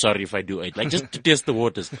 I'm sorry if I do 8. Like, just to test the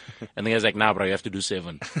waters. And the guy's like, nah, bro, you have to do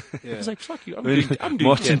 7. Yeah. I was like, fuck you. I'm doing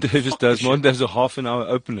Martin 10. Davis does. Martin does a half an hour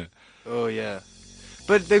opener. Oh, yeah.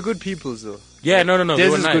 But they're good peoples, though. Yeah, no. Des They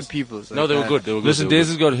were is nice. good people. No, they were good. They were good. Listen, They Des were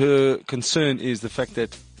has got her concern is the fact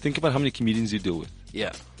that, think about how many comedians you deal with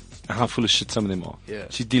Yeah. and how full of shit some of them are. Yeah.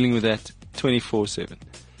 She's dealing with that 24/7.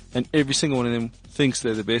 And every single one of them thinks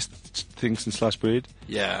they're the best thing since sliced bread.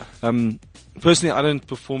 Yeah. Personally, I don't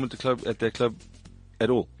perform at their club at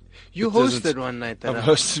all. You It doesn't- hosted one night. I've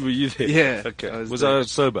hosted, were you there? Yeah, Okay. I was Was there. I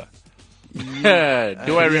sober? good.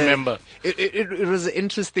 Do I remember? It was an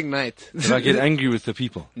interesting night. Did I get angry with the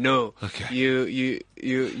people? No. Okay.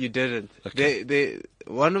 You didn't. Okay.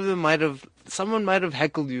 One of them someone might have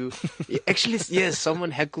heckled you. Actually, yes,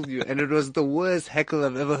 someone heckled you, and it was the worst heckle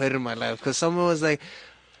I've ever heard in my life. Because someone was like,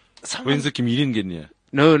 When's the comedian getting here?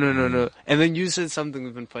 No. And then you said something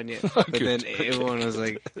even funnier. But then everyone was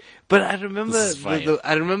like, but I remember This is fire.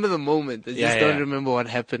 I remember the moment. I just Yeah, don't yeah. remember what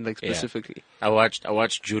happened, like, Yeah. specifically. I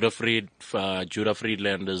watched Judah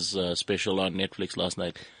Friedlander's special on Netflix last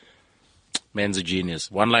night. Man's a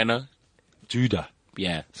genius. One-liner. Judah.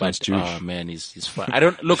 Yeah. Sounds but, Jewish. Oh man, he's fun.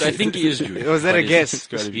 I think he is Jewish. Was that But a guess?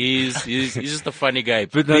 He's just a funny guy.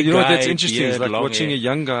 But no, Big you know what? guy, That's interesting. It's beard, like long watching hair. a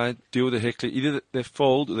young guy deal with a heckler. Either they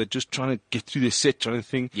fold or they're just trying to get through their set, trying to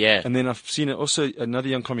think. Yeah. And then I've seen it also, another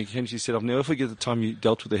young comic came to me, said, I'll never forget the time you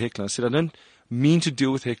dealt with a heckler. I said, I don't mean to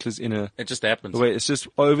deal with hecklers in a It just happens. way. It's just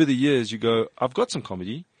over the years you go, I've got some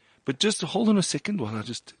comedy, but just hold on a second while I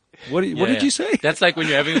just, what did Yeah. you say? That's like when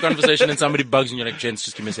you're having a conversation and somebody bugs you and you're like, gents,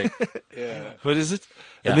 just give me a sec. What is it?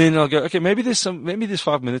 Yeah. And then I'll go, okay, maybe there's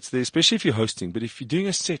 5 minutes there, especially if you're hosting. But if you're doing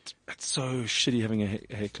a set, it's so shitty having a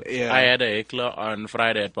heckler. Yeah. I had a heckler on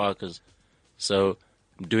Friday at Parker's. So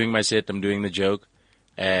I'm doing my set, I'm doing the joke,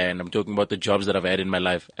 and I'm talking about the jobs that I've had in my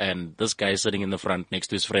life. And this guy is sitting in the front next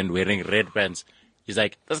to his friend wearing red pants. He's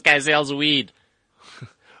like, this guy sells weed.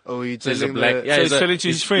 Oh, you So he's a telling black, the... yeah, So he's he's selling to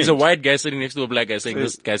his friend? He's a white guy sitting next to a black guy saying,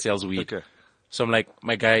 this guy sells weed. Okay. So I'm like,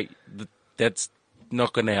 my guy, that's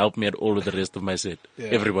not going to help me at all with the rest of my set.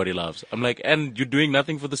 Everybody laughs. I'm like, and you're doing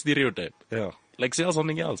nothing for the stereotype. Yeah. Like, sell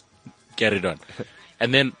something else. Carried on.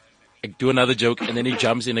 And then I do another joke, and then he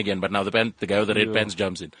jumps in again. But now the guy with the red pants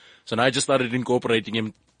jumps in. So now I just started incorporating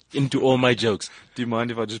him into all my jokes. Do you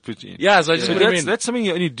mind if I just put you in? Yeah, so I just So put him in. that's something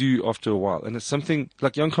you only do after a while. And it's something,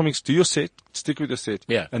 like young comics, do your set, stick with your set.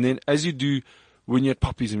 Yeah. And then as you do, when you're at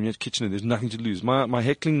Poppies and when you're at Kitchener, there's nothing to lose. My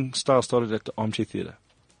heckling style started at the Armchair Theatre,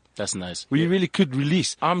 That's nice. where you really could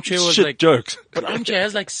release Armchair was shit like- jokes. But Armchair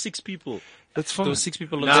has like 6 people. That's fine. There were 6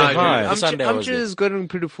 people on Nah, the hi. the Sunday I was Amcha there. is getting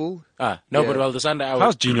pretty full. No, Yeah. but well, the Sunday I was,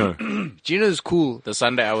 How's Gino? Gino is cool. the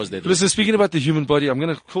Sunday I was there. Listen, speaking about the human body, I'm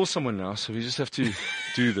going to call someone now, so we just have to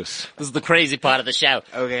do this. This is the crazy part of the show.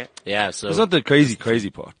 Okay. Yeah, so. It's not the crazy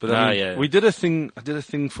part, but I Ah, mean, yeah. we did a thing. I did a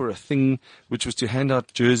thing for a thing, which was to hand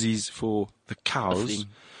out jerseys for the cows, thing.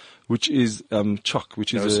 which is Choc,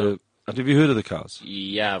 which is No, so- have you heard of the cows?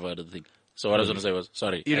 Yeah, I've heard of the thing. So what I was going to say was,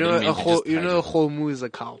 sorry. You I know, didn't mean to just a hijack. chomu is a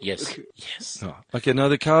cow. Yes. Yes. No. Okay, now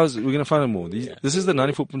the cows. We're going to find out more. This is the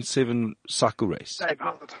 94.7 cycle race. Dave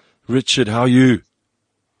Howard. Richard, how are you?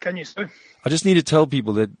 Can you see? I just need to tell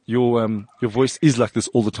people that your voice is like this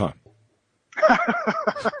all the time.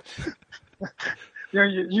 Yeah,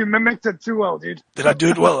 you mimicked it too well, dude. Did I do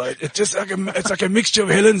it well? It's just like a mixture of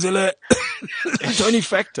Helen Ziller and Tony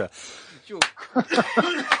Factor.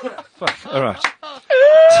 Fuck. All right.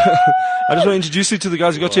 I just want to introduce you to the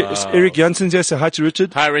guys who got you. It's Eric Janssens here. Say hi to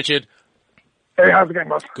Richard. Hi, Richard. Hey, how's it going,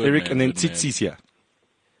 boss? Good, Eric, man, and then good, man. Tsitsi's here.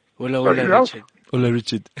 Hola, Sorry, hola, else? Richard. Hola,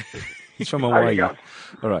 Richard. He's from How Hawaii. you going?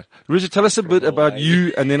 All right. Richard, tell us a bit about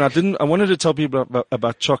you, and then I wanted to tell people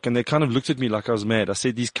about Choc, and they kind of looked at me like I was mad. I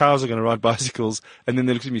said, these cows are going to ride bicycles, and then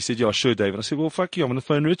they looked at me and said, yeah, sure, Dave. And I said, well, fuck you, I'm going to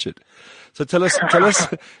phone Richard. So tell us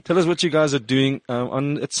what you guys are doing,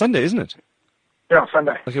 it's Sunday, isn't it? Yeah,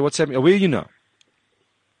 Sunday. Okay, what's happening? Where are you now?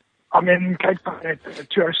 I'm in Cape Town at the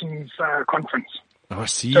Two Oceans conference. Oh, I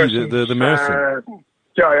see, Two Oceans, the marathon.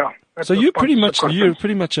 Yeah. That's So the you're pretty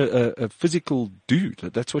sponsorship much conference. a physical dude.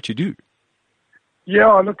 That's what you do.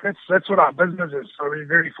 Yeah, look, that's what our business is. So we're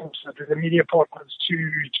very fortunate with the media partners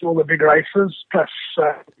to all the big races, plus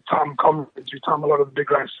time comrades. We time a lot of the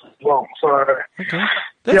big races as well. So okay,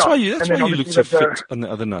 that's why you and then looked so obviously fit on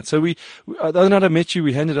the other night. So the other night I met you,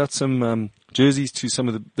 we handed out some jerseys to some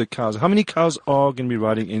of the cows. How many cows are going to be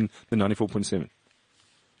riding in the 94.7?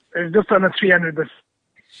 It's just under 300 this.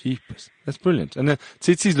 Jeepers, that's brilliant. And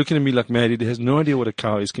Tsitsi's looking at me like mad. He has no idea what a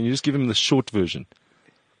cow is. Can you just give him the short version?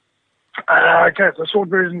 Okay, the short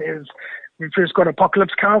version is we first got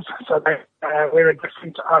Apocalypse cows, so they wear a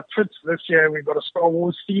different outfit. This year we've got a Star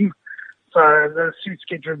Wars theme, so the suits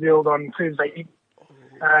get revealed on Thursday evening.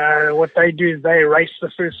 What they do is they race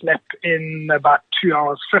the first lap in about 2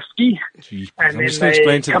 hours 50. Jeepers. And I'm then just going to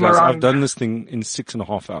explain to the come guys, around. I've done this thing in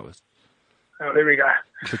 6.5 hours. Oh, there we go.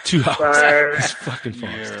 For 2 hours. So, It's fucking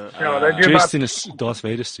fast. they do Dressed about, in a Darth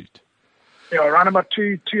Vader suit. around about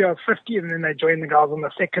 2 hours 50, and then they join the guys on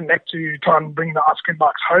the second lap to try and bring the ice cream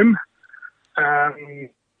bikes home.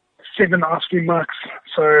 7 ice cream bikes.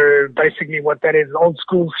 So basically what that is, old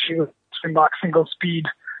school ice cream bike, single speed,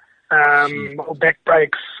 back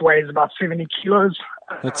brakes, weighs about 70 kilos.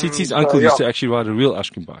 Tsitsi's uncle used to actually ride a real ice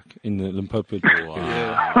cream bike in the Limpopo.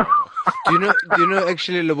 Wow. Do you know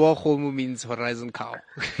actually Lebogomo means horizon cow?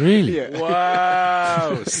 Really?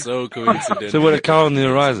 Wow. So coincidental. So what, a cow on the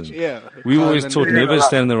horizon? Yeah. We were Cows always and taught the- never to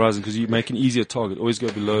stand on the horizon because you make an easier target. Always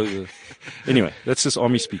go below the... Anyway, that's just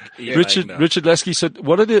army speak. Yeah, Richard I know. Lasky, so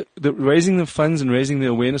what are the raising the funds and raising the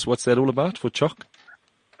awareness, what's that all about for CHOC?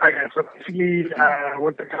 Okay, so basically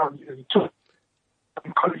what the cows do is to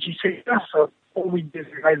oncology sector. So all we do is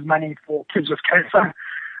raise money for kids with cancer.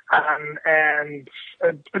 And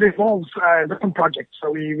it involves different projects.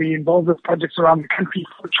 So we involve with projects around the country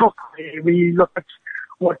for CHOC. We look at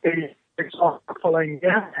what they are following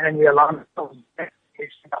year, and we align ourselves back and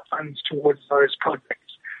send our funds towards those projects.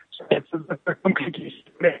 So it's a completely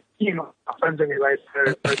split, our funds that we raise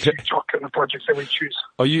to CHOC and the projects that we choose.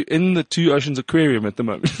 Are you in the Two Oceans Aquarium at the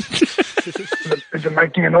moment? Is it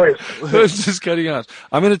making a noise? It's just cutting out.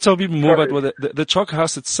 I'm going to tell people more about what the CHOC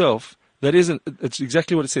house itself. It's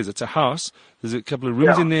exactly what it says. It's a house. There's a couple of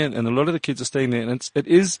rooms in there, and a lot of the kids are staying there. And it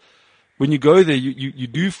is, when you go there, you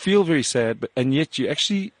do feel very sad, and yet you're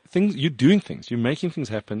doing things. You're making things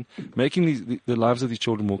happen, making the lives of these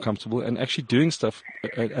children more comfortable, and actually doing stuff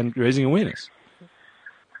and raising awareness.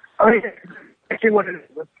 I mean, actually what it is.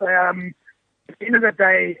 It's, at the end of the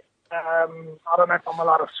day, I don't know if I'm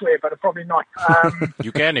allowed to swear, but probably not.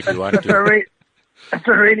 You can if you want It's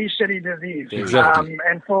a really shitty disease. Exactly.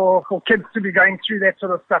 And for kids to be going through that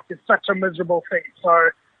sort of stuff is such a miserable thing.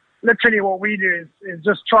 So literally what we do is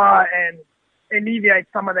just try and alleviate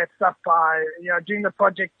some of that stuff by, doing the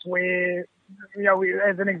project where,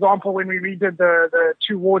 as an example, when we redid the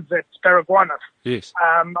 2 wards at Paraguanas. Yes.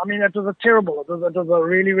 It was it was a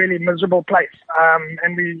really, really miserable place.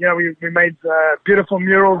 And we made beautiful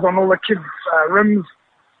murals on all the kids' rooms.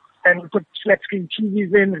 And we put flat screen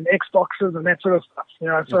TVs in and Xboxes and that sort of stuff.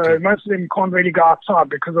 So most of them can't really go outside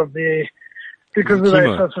because of they're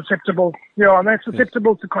so susceptible. And they're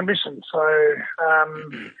susceptible to conditions. So,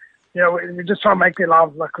 we just try and make their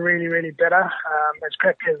lives look really, really better. As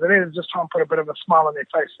crappy as it is, just try and put a bit of a smile on their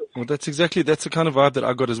faces. Well, that's the kind of vibe that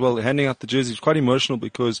I got as well. Handing out the jerseys is quite emotional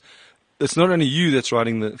because it's not only you that's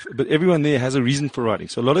writing but everyone there has a reason for writing.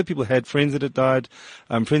 So a lot of people had friends that had died,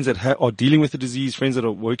 friends that are dealing with the disease, friends that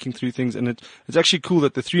are working through things, and it's actually cool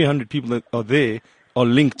that the 300 people that are there are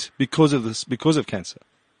linked because of cancer.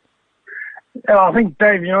 Yeah, I think,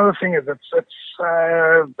 Dave, the thing is,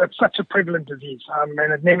 it's such a prevalent disease, and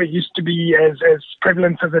it never used to be as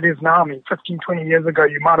prevalent as it is now. 15, 20 years ago,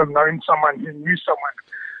 you might have known someone who knew someone.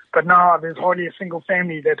 But now there's hardly a single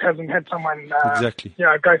family that hasn't had someone,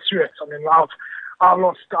 go through it. I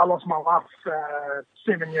lost my wife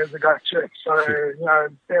 7 years ago to it.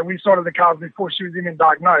 So, we started the cows before she was even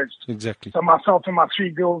diagnosed. Exactly. So myself and my 3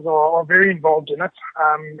 girls are very involved in it.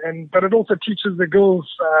 But it also teaches the girls,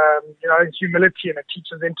 humility, and it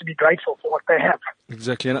teaches them to be grateful for what they have.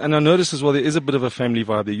 Exactly. And I noticed as well, there is a bit of a family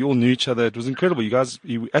vibe there. You all knew each other. It was incredible. You guys,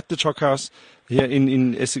 at the CHOC house here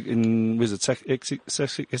in Essex, where's it,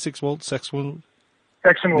 Essexwold? Saxwold?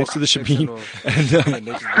 Next to the Shabine.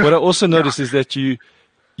 And what I also noticed is that you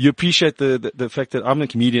appreciate the fact that I'm a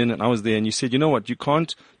comedian and I was there, and you said, you know what, you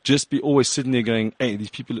can't just be always sitting there going, hey, these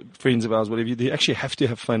people are friends of ours, whatever. They actually have to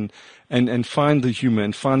have fun and find the humor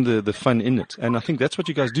and find the fun in it. And I think that's what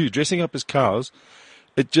you guys do. Dressing up as cows,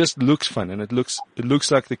 it just looks fun, and it looks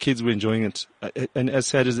like the kids were enjoying it. And as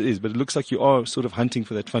sad as it is, but it looks like you are sort of hunting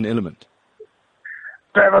for that fun element.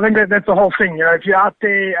 But I think that's the whole thing. If you're out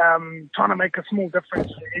there trying to make a small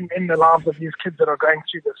difference in the lives of these kids that are going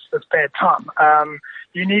through this bad time,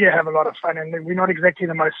 you need to have a lot of fun. And we're not exactly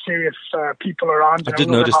the most serious people around. I did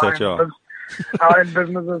notice that, yeah. Our own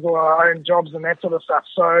businesses or our own jobs and that sort of stuff.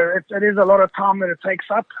 So it is a lot of time that it takes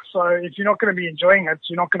up. So if you're not going to be enjoying it,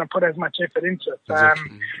 you're not going to put as much effort into it.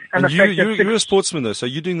 Exactly. And you're a sportsman though, so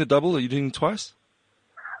you're doing the double? Are you doing it twice?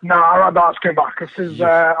 No, I ride the ice cream bike.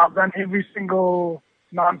 I've done every single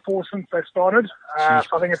 9-4 since they started. So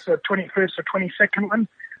I think it's the 21st or 22nd one.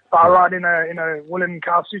 So I ride in a woolen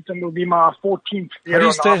car suit, and it'll be my 14th year.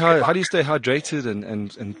 How do you stay hydrated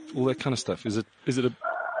and all that kind of stuff? Is it a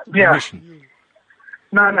mission?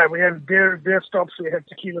 No, we have beer stops, we have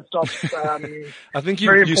tequila stops. I think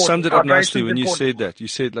you summed it up nicely when you said that. You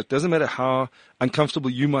said, like, doesn't matter how uncomfortable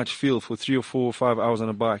you might feel for 3 or 4 or 5 hours on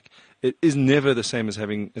a bike, it is never the same as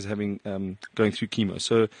having going through chemo.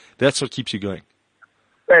 So that's what keeps you going.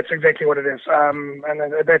 That's exactly what it is. And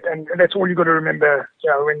that's all you got to remember.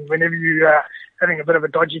 Whenever you having a bit of a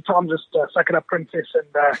dodgy time, just suck it up, princess,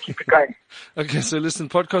 and keep it going. Okay, so listen,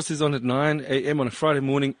 podcast is on at 9 a.m. on a Friday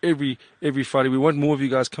morning, every Friday. We want more of you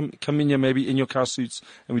guys come in here, maybe in your car suits,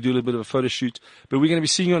 and we do a little bit of a photo shoot. But we're going to be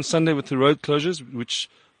seeing you on Sunday with the road closures, which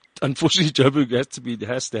unfortunately Joburg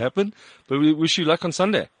has to happen. But we wish you luck on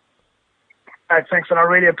Sunday. Thanks, and I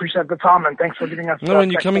really appreciate the time, and thanks for giving us. No, and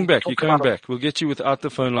you're coming back. We'll get you without the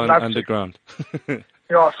phone line underground.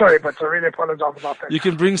 Yeah, sorry, but I really apologize about that. You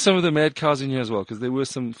can bring some of the mad cows in here as well, because there were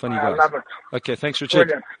some funny guys. I love it. Okay, thanks, Richard.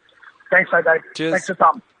 Brilliant. Thanks, Dave. Cheers. Thanks for the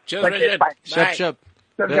time. Cheers, Take Richard. Bye. Shut.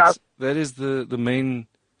 That is the main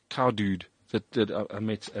cow dude that I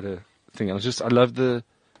met at a thing.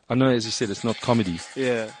 I know, as you said, it's not comedy.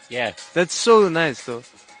 Yeah. Yeah. That's so nice, though.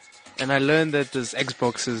 And I learned that there's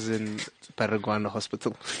Xboxes in Paraguay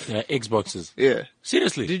Hospital. Yeah, Xboxes. Yeah.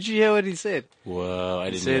 Seriously? Did you hear what he said? Whoa, I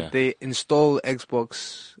He didn't said hear. they install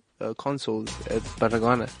Xbox consoles at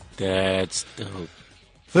Paraguay. That's dope.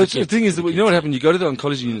 But the thing is, you know what happened? You go to the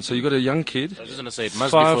oncology unit, so you got a young kid. I was just going to say, it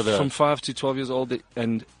must be for the... From 5 to 12 years old,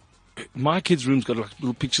 and my kid's room's got like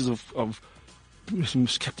little pictures of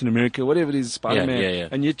Captain America, whatever it is, Spider-Man. Yeah.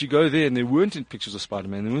 And yet you go there and there weren't pictures of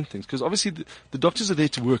Spider-Man, there weren't things. Because obviously the doctors are there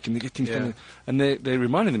to work and they get things done. And they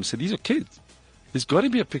reminded them, said, these are kids. There's got to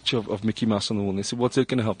be a picture of Mickey Mouse on the wall. And they said, what's it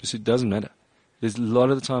going to help? I said, it doesn't matter. There's a lot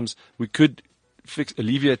of the times we could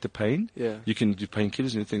alleviate the pain. Yeah. You can do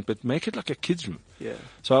painkillers and things, but make it like a kid's room. Yeah.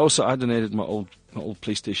 So I donated my old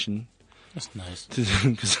PlayStation. That's nice.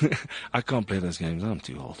 Because I can't play those games. I'm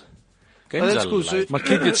too old. Games that's are cool. life. So My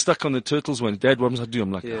kid gets stuck on the Turtles one. Dad, what must I do?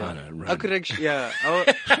 I'm like, yeah. I don't run. I could actually,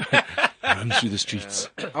 Run through the streets.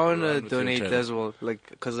 I want to with your donate channel. as well, like,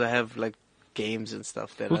 because I have like games and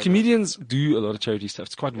stuff that. Well, comedians do a lot of charity stuff.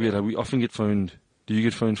 It's quite weird. We often get phoned. Do you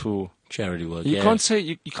get phoned for Charity work, You yeah. can't say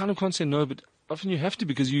you kind of can't say no, but often you have to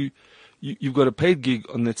because you've got a paid gig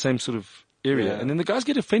on that same sort of area, Yeah. and then the guys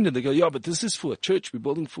get offended. They go, "Yeah, but this is for a church. We're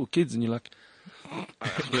building for kids," and you're like,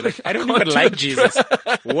 I don't even like Jesus.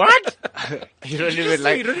 What? you don't You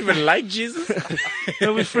even don't even like Jesus?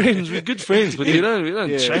 "No, we're friends. We're good friends, but we don't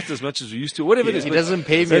Yeah. chat as much as we used to. Whatever it is." He but doesn't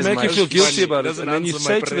pay me They as make much. you feel guilty funny. about it, Doesn't and then you answer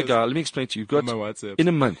my say to the prayers. guy, "Let me explain to you. You've got On my WhatsApp. in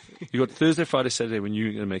a month, you got Thursday, Friday, Saturday when you're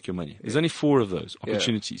going to make your money. There's only 4 of those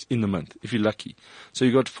opportunities in the month if you're lucky. So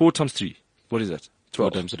you got 4 times 3. What is that?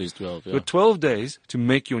 12 12. times 3 is 12, yeah. You've got 12 days to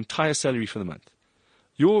make your entire salary for the month.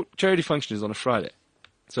 Your charity function is on a Friday.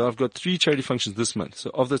 So I've got 3 charity functions this month. So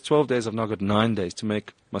of the 12 days, I've now got 9 days to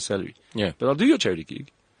make my salary. Yeah. But I'll do your charity gig,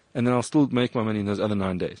 and then I'll still make my money in those other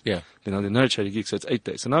 9 days. Yeah. Then I'll do another charity gig, so it's 8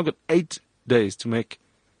 days. So now I've got 8 days to make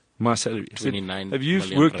my salary. I said, 29 have you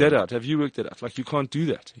million worked that rand. out? Have you worked that out? Like, you can't do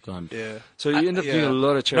that. You can't. Yeah. So you end up doing a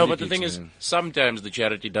lot of charity No, but the gigs, thing is, man. sometimes the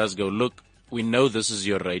charity does go, look, we know this is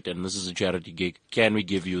your rate and this is a charity gig. Can we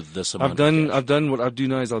give you this amount? I've done what I do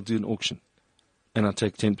now is I'll do an auction, and I'll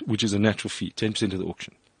take 10, which is a natural fee, 10% of the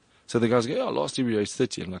auction. So the guys go, "Oh, last year we raised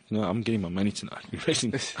 30." I'm like, "No, I'm getting my money tonight. We're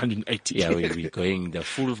raising 180." Yeah, we're going the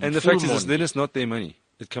full. And the full fact is, month. then it's not their money;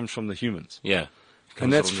 it comes from the humans. Yeah,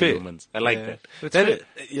 And that's Comes from the fair. humans. I like Yeah. that. That's That fair.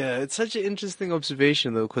 yeah, it's such an interesting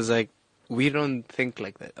observation though, because like we don't think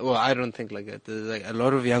like that. Well, I don't think like that. There's, like a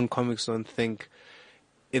lot of young comics don't think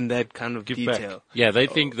in that kind of Give back. detail. Yeah, they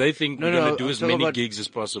think No, we're no, gonna do I'm as talking many about, gigs as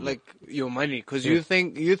possible. Like your money, because you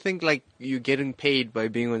think like you're getting paid by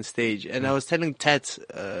being on stage. And I was telling Tats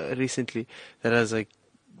recently that I was like,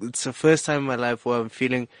 it's the first time in my life where I'm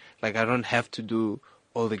feeling like I don't have to do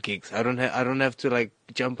all the gigs. I don't have to like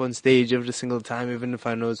jump on stage every single time, even if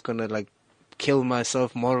I know it's gonna like kill my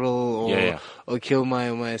self-moral or kill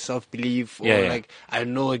my self-belief, or like I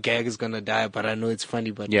know a gag is gonna die, but I know it's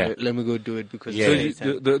funny, but let me go do it because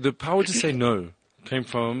So the power to say no came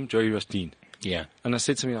from Joey Rastine. Yeah. And I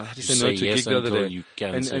said something, I had to You say no say to a yes gig the other until day. you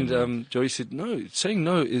can say no. And Joey said, no, saying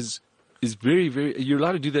no is very, very, you're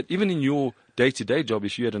allowed to do that even in your day-to-day job.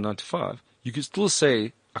 If you had a 9 to 5, you could still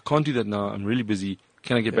say, I can't do that now. I'm really busy.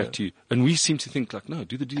 Can I get back to you? And we seem to think like, no,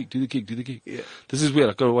 do the gig. Yeah. This is weird.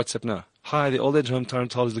 I go to WhatsApp now. Hi, the old age home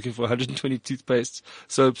Tyrant is looking for 120 toothpastes,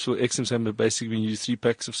 soaps for Xmas member. Basically, we use 3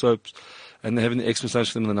 packs of soaps, and they're having the Xmas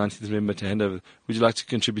lunch for them on the 19th of November to hand over. Would you like to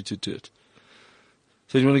contribute to it?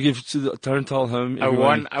 So you want to give to the Tyrant home? I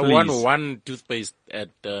won one toothpaste at,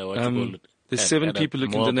 what you call it? There's At 7 people who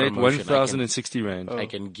can mall donate promotion. 1,060 rand. I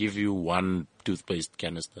can give you one toothpaste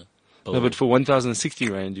canister. No, but for 1,060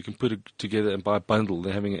 rand, you can put it together and buy a bundle.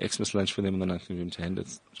 They're having an Xmas lunch for them on the 9th of November to hand it.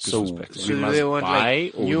 So Christmas pack. we do must they want, buy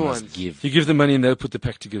like, or we new must ones? give. You give them money and they'll put the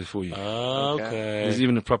pack together for you. Okay. There's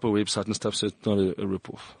even a proper website and stuff, so it's not a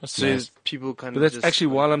rip-off. So nice. people kind But of that's just, actually,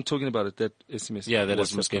 while I'm talking about it, that SMS. Yeah, that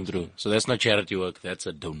WhatsApp SMS came comes through. So that's not charity work. That's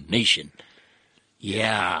a donation.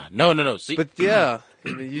 Yeah. No. See, But yeah, I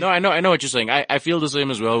mean, no, I know what you're saying. I feel the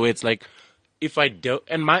same as well, where it's like, if I don't,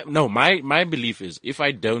 and my belief is, if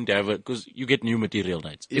I don't have it, because you get new material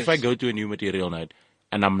nights. Yes. If I go to a new material night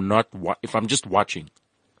and I'm not, if I'm just watching,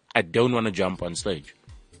 I don't want to jump on stage.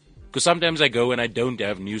 Because sometimes I go and I don't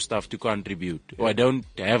have new stuff to contribute, or I don't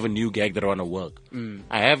have a new gag that I want to work.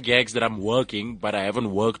 I have gags that I'm working, but I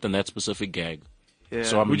haven't worked on that specific gag. yeah.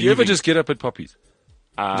 So I'm Would you ever leaving. just get up at Poppies?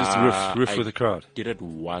 Just riff I with the crowd? Did it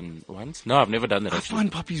once? No, I've never done that I actually.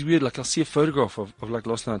 find Poppies weird. Like, I'll see a photograph of like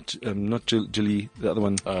last night, not Gilly, the other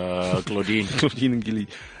one, Claudine. Claudine and Gilly.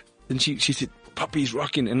 And she said, Poppies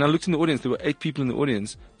rocking. And I looked in the audience. There were 8 people in the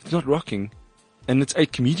audience. It's not rocking. And it's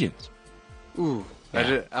 8 comedians. Ooh,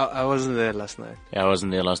 I wasn't there last night. Yeah, I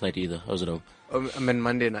wasn't there last night either. I was at home. I mean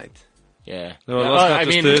Monday night. Yeah. No, last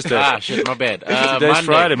night was Thursday. Shit, my bad. Today's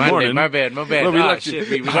Friday morning. My bad. Well, we like shit,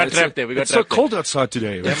 to- we got trapped there. We got It's so trapped there. cold outside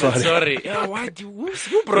today. on Damn it, Friday. sorry. Yeah, why do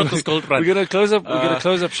who brought this cold front? We're gonna close up. We're gonna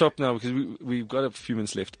close up shop now because we've got a few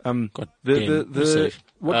minutes left. God damn, the safe.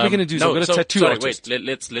 what we're gonna do is we're gonna tattoo sorry, artist.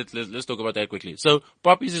 wait. Let's talk about that quickly. So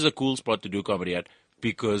Poppies is a cool spot to do comedy at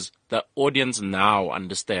because the audience now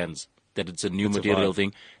understands that it's a new material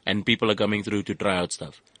thing, and people are coming through to try out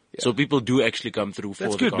stuff. So people do actually come through for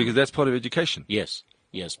That's the good comedy. because that's part of education. Yes.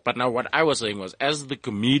 But now what I was saying was, as the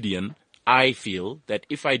comedian, I feel that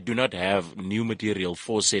if I do not have new material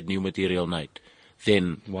for said new material night,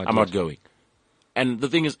 then Why I'm do not it? going. And the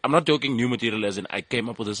thing is, I'm not talking new material as in I came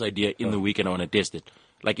up with this idea in the week and I want to test it.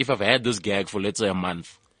 Like if I've had this gag for, let's say, a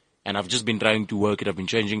month, and I've just been trying to work it, I've been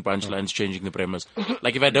changing punchlines, changing the premise.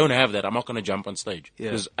 Like if I don't have that, I'm not going to jump on stage. Yeah.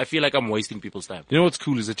 Because I feel like I'm wasting people's time. You know what's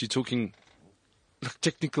cool is that you're talking like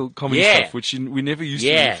technical comedy Yeah. stuff, which we never used to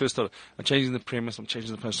when Yeah. we first started. I'm changing the premise. I'm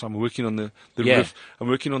changing the punchline. I'm working on the Yeah. riff. I'm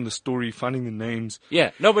working on the story, finding the names.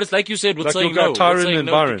 Yeah, no, but it's like you said with Like saying your guy no. with Tyron saying and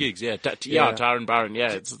no to Byron. gigs. Yeah, Yeah. Tyron Byron.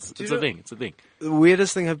 Yeah, it's you a know- thing. It's a thing. The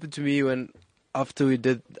weirdest thing happened to me after we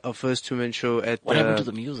did our first 2-man show at What happened to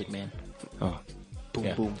the music, man? Oh, boom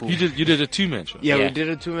Yeah. boom boom. you did a 2-man show. Yeah, Yeah. we did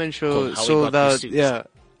a 2-man show, Called How We sold Got the out. Suits.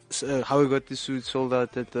 Yeah, How We Got the Suits sold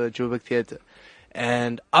out at the Joburg Theatre.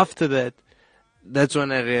 And after that, that's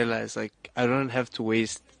when I realized, like, I don't have to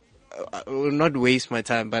waste, not waste my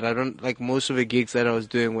time, but I don't, like, most of the gigs that I was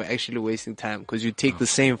doing were actually wasting time because you take the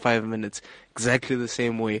same 5 minutes, exactly the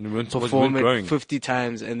same way, And you weren't perform growing. it 50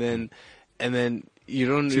 times, and then you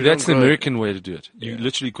don't. See, you that's don't the grow. American way to do it. You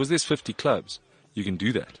literally, because there's 50 clubs, you can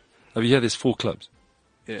do that. Over here, there's 4 clubs.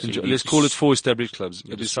 Yeah. And you need let's to call it 4 established clubs,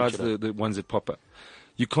 to besides switch it the ones that pop up.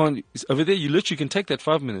 You can't, over there, you literally can take that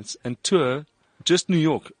 5 minutes and tour just New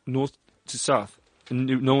York, north to south, and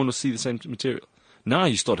no one will see the same material. Now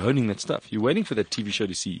you start honing that stuff. You're waiting for that TV show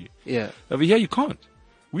to see you. Yeah. Over here, you can't.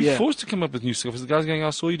 We're Yeah. forced to come up with new stuff. The guy's going,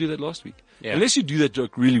 I saw you do that last week. Yeah. Unless you do that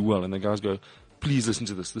joke really well, and the guys go, please listen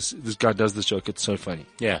to this. This guy does this joke. It's so funny.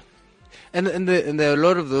 Yeah. And there are a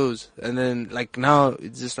lot of those. And then, like, now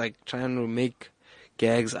it's just like trying to make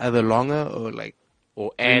gags either longer or like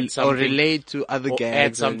Or add or something. relate to other or gags. add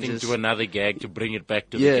and something just to another gag to bring it back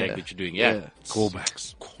to Yeah. the gag that you're doing. Yeah. Yeah.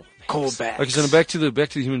 Callbacks. callbacks. Okay, so now back to the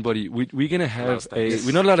human body. We're going to have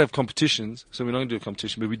we're not allowed to have competitions, so we're not going to do a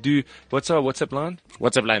competition, but we do, what's our WhatsApp line?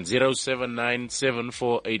 WhatsApp line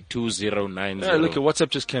 0797482090. Yeah, look, a WhatsApp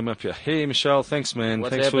just came up here. Hey, Michelle, thanks, man.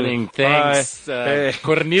 What's thanks happening? For, Thanks, Bye. Hey.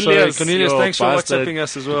 Cornelius, Sorry, Cornelius, your thanks for bastard. WhatsApping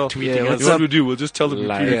us as well. Tweeting Yeah, us. That's what we'll do. We'll just tell them we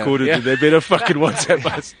Live. pre-recorded Yeah. and they better fucking WhatsApp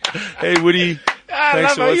us. Hey, Woody. I Thanks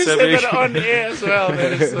love for how you said WhatsApping. that on air as well.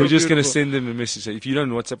 That is so We're just going to beautiful. send them a message. Say, if you don't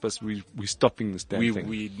WhatsApp us, we're stopping this damn thing.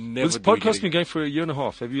 We never Well, this do it podcast again. been going for a year and a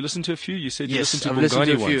half. Have you listened to a few? You said you Yes, listened to I've listened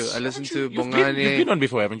to a Bongani few. once. I listened to You've Bongani. been on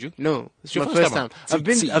before, haven't you? No, it's your my first first time time.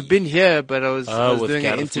 on? I've been here, but I was with doing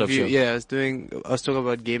an Gareth Flip interview. Show. Yeah, I was talking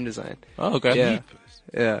about game design. Oh, okay. Yeah,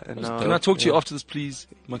 yeah. And Can I talk to you after this, please?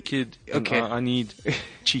 My kid. And Okay. I need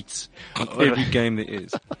cheats on every game there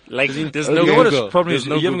is. Like, there's You no know what Google. the problem is? There's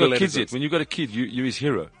no You haven't Google got kids yet. editors. When you've got a kid, you're his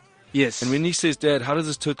hero. Yes. And when he says, Dad, how does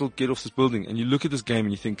this turtle get off this building? And you look at this game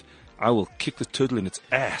and you think, I will kick the turtle in its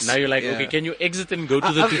ass. Now you're like, Yeah. okay, can you exit and go to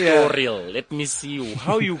the yeah. tutorial? Let me see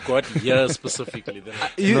how you got here specifically.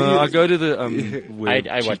 Then No, I go to the web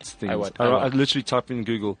I what? cheats things. I what? I literally type in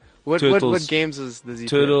Google what turtles, games does he play?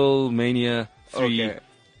 Turtle Mania 3. Okay.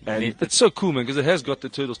 And it's so cool, man, because it has got the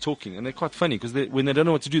turtles talking, and they're quite funny because when they don't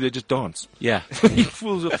know what to do, they just dance. yeah.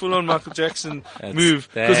 Fools a full-on Michael Jackson move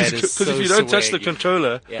that is because so if you don't touch the swaggy.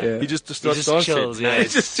 controller, Yeah. he just He starts just dancing. chills, yeah.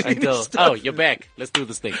 He's just doing Until, his stuff. oh, you're back. Let's do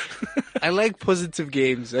this thing. I like positive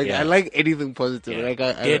games. Like, Yeah. I like anything positive. Yeah. Like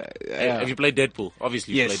Have you played Deadpool?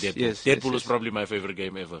 Obviously, you Yes, played Deadpool. yes, Deadpool yes, is probably my favorite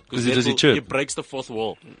game ever. Does he Deadpool, chirp? he breaks the fourth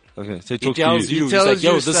wall. Okay, so He talk tells to you, you. he's tells like, yo,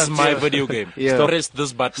 you this is stuff, my yeah. video game. Yeah. Press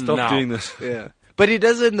this button Stop now. doing this. Yeah, but he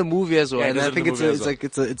does it in the movie as well, Yeah, he and does I it think in the it's movie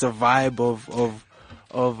as it's a vibe of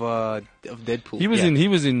Deadpool. He was Yeah.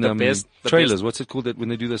 in The best- the trailers. best- What's it called that when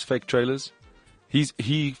they do those fake trailers?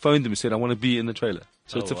 He phoned them and said, I want to be in the trailer.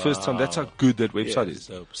 So it's the first time. That's how good that website is.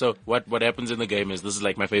 So what happens in the game is, this is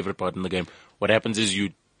like my favorite part in the game. What happens is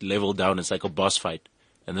you level down. It's like a boss fight,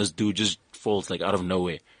 and this dude just falls like out of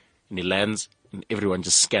nowhere, and he lands, and everyone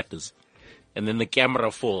just scatters. And then the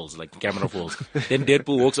camera falls, Then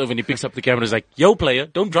Deadpool walks over and he picks up the camera. He's like, yo, player,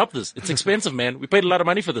 don't drop this. It's expensive, man. We paid a lot of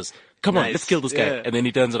money for this. Come on, Nice. let's kill this guy. Yeah. And then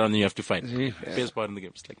he turns around and you have to fight. Best part in the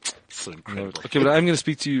game. It's like, so incredible. Okay, but I'm going to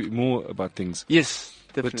speak to you more about things. Yes,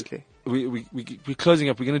 definitely. We're closing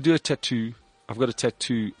up. We're going to do a tattoo. I've got a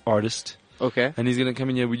tattoo artist, Okay. and he's going to come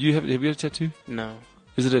in here. Have you got a tattoo? No.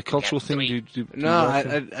 Is it a cultural thing? No,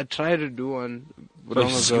 I tried to do one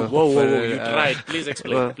long ago. Whoa, but, you tried. Please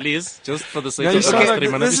explain. well- Please, just for the sake No, of you the sound last like, 3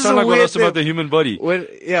 you minutes. is sound a like one of weird us about thing. the human body, When,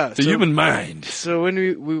 yeah, the so- human mind. So when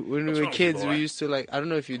we were wrong with kids, you, we boy? used to like, I don't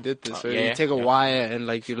know if you did this, where yeah, you take a yeah. wire and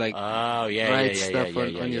like you like Oh, yeah, write yeah, stuff yeah,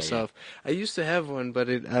 on yeah. yourself. I used to have one, but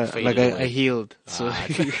it Faded like away. I healed. So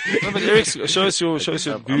No, but Eric, show us your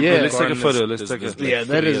Google. Yeah. Let's take a photo. Let's There's take a. like Yeah,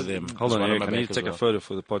 that 3 is- of them. Hold There's on, one Eric. my I need back to as take a well. photo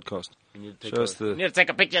for the podcast. Show us You the. need to take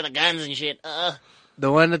a picture of the guns and shit.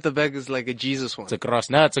 the one at the back is like a Jesus one. It's a cross.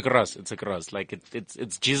 No, it's a cross. It's a cross. Like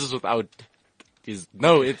it's Jesus without his.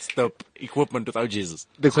 No, it's the equipment without Jesus.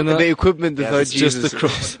 The equipment without it's just Jesus. the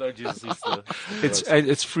cross. Without Jesus,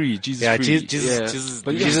 It's free. Jesus yeah, free. Jesus. Yeah. Jesus.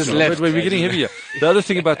 But Jesus yeah, left. But we're getting heavier. The other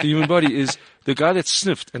thing about the human body is the guy that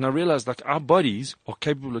sniffed, and I realized like our bodies are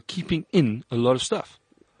capable of keeping in a lot of stuff.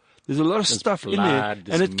 There's a lot of stuff in there,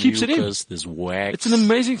 and it keeps it in. There's wax. It's an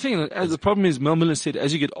amazing thing. And the problem is, Mel Miller said,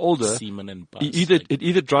 as you get older, semen and pus. it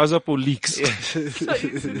either dries up or leaks. Nasty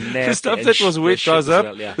The stuff and that was wet shit dries as up.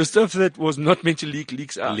 well, yeah. The stuff that was not meant to leak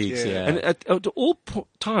leaks out. Leaks, yeah. And at all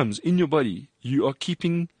times in your body, you are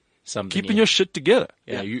keeping Something. your shit together.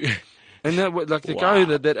 Yeah, you. And that, like the guy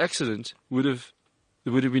that accident would have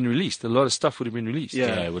been released. A lot of stuff would have been released.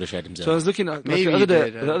 Yeah. Yeah, would have shot himself. So I was looking at like Maybe the other he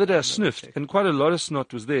day. did, The other day I I'm sniffed, not and quite a lot of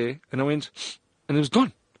snot was there, and I went, and it was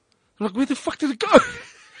gone. I'm like, where the fuck did it go?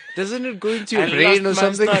 Doesn't it go into your I brain or lost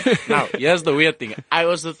my something? snot. Now, here's the weird thing. I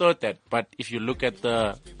also thought that, but if you look at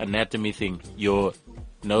the anatomy thing, your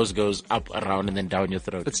nose goes up, around, and then down your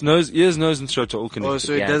throat. It's ears, nose, and throat are all connected. Oh,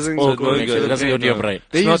 so it Yeah, doesn't all go connected. into it the doesn't go brain. to your brain.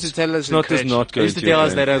 They Snot- used to tell us snot in does crèche. not go They used to into your tell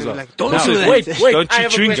us brain. that as well. Like, don't Now, do that. wait, Don't I chew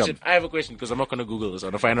have a chewing question. gum. I have a question because I'm not going to Google this. I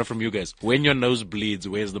want to find out from you guys. When your nose bleeds,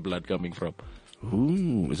 where's the blood coming from?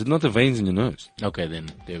 Ooh, is it not the veins in your nose? Okay,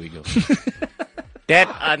 then there we go. That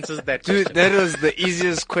answers that Dude, question. that was the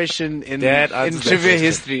easiest question in That answers that trivia question.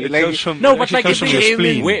 history. It Like, comes from- No, it but actually like comes it from your came in-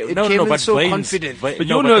 spleen. Wait, It no, came no, in but so veins, confident. But no,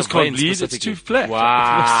 your the nose can't veins bleed, it's specifically. too flat.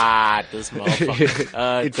 Wow, this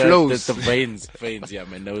motherfucker. It flows. The veins, yeah,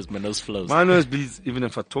 my nose flows. My nose bleeds even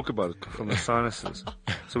if I talk about it from the sinuses.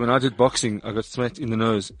 So when I did boxing, I got smacked in the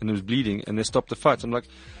nose and it was bleeding, and they stopped the fight. I'm like,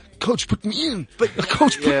 Coach, put me in. But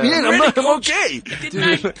Coach, put me in. I'm okay.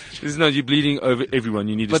 There's no, you're bleeding over everyone.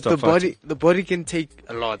 You need to but stop fighting. the body can take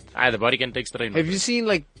a lot. The body can take strain. Have you seen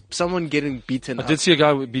like someone getting beaten I up? did see a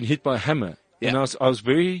guy who'd been hit by a hammer, and Yeah. I was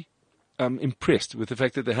very impressed with the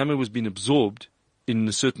fact that the hammer was being absorbed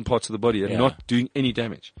in certain parts of the body and Yeah. not doing any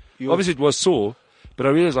damage. Obviously, it was sore, but I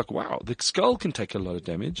realized, like, wow, the skull can take a lot of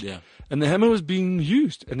damage. Yeah. And the hammer was being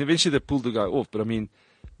used, and eventually they pulled the guy off. But I mean,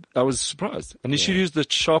 I was surprised, and they should use the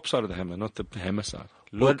sharp side of the hammer, not the hammer side.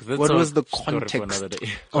 Look, that's what a was the story for context? another day.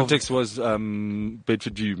 Context was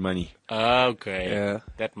Bedford View money. Okay. Yeah.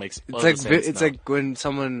 That makes all It's like the sense it's now. like when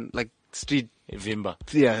someone like street. Vimba.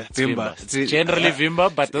 Yeah, It's Vimba. Vimba. It's generally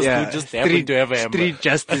Vimba, but this dude just happened to have a hammer. Street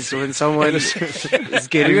justice when someone is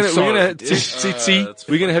getting We're gonna sold. see,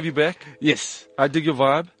 we're gonna have you back. Yes, I dig your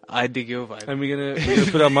vibe, I dig your vibe. and we're gonna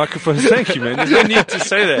put our microphones. Thank you, man. There's no need to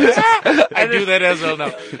say that. I do that as well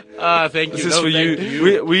now. Thank you. This is No, for thank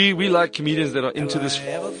you. We like comedians that are into this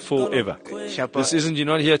forever. Shapa, This isn't. You're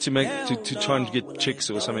not here to make to try and get chicks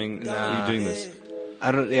or something. You're doing this.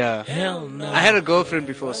 I don't. Yeah, Hell no. I had a girlfriend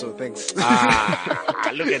before, so thanks. Look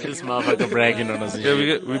at this motherfucker bragging on us. and Yeah,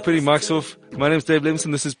 shit. we're putting mics off. My name's Dave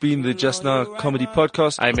Lemson. This has been the Just Now Comedy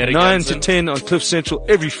Podcast. I'm Eric 9 Hansen. to 10 on Cliff Central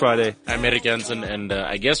every Friday. I'm Eric Hansen, and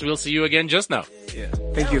I guess we'll see you again just now.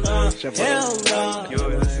 Thank you. Shapa.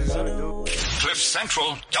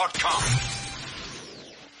 CliffCentral.com.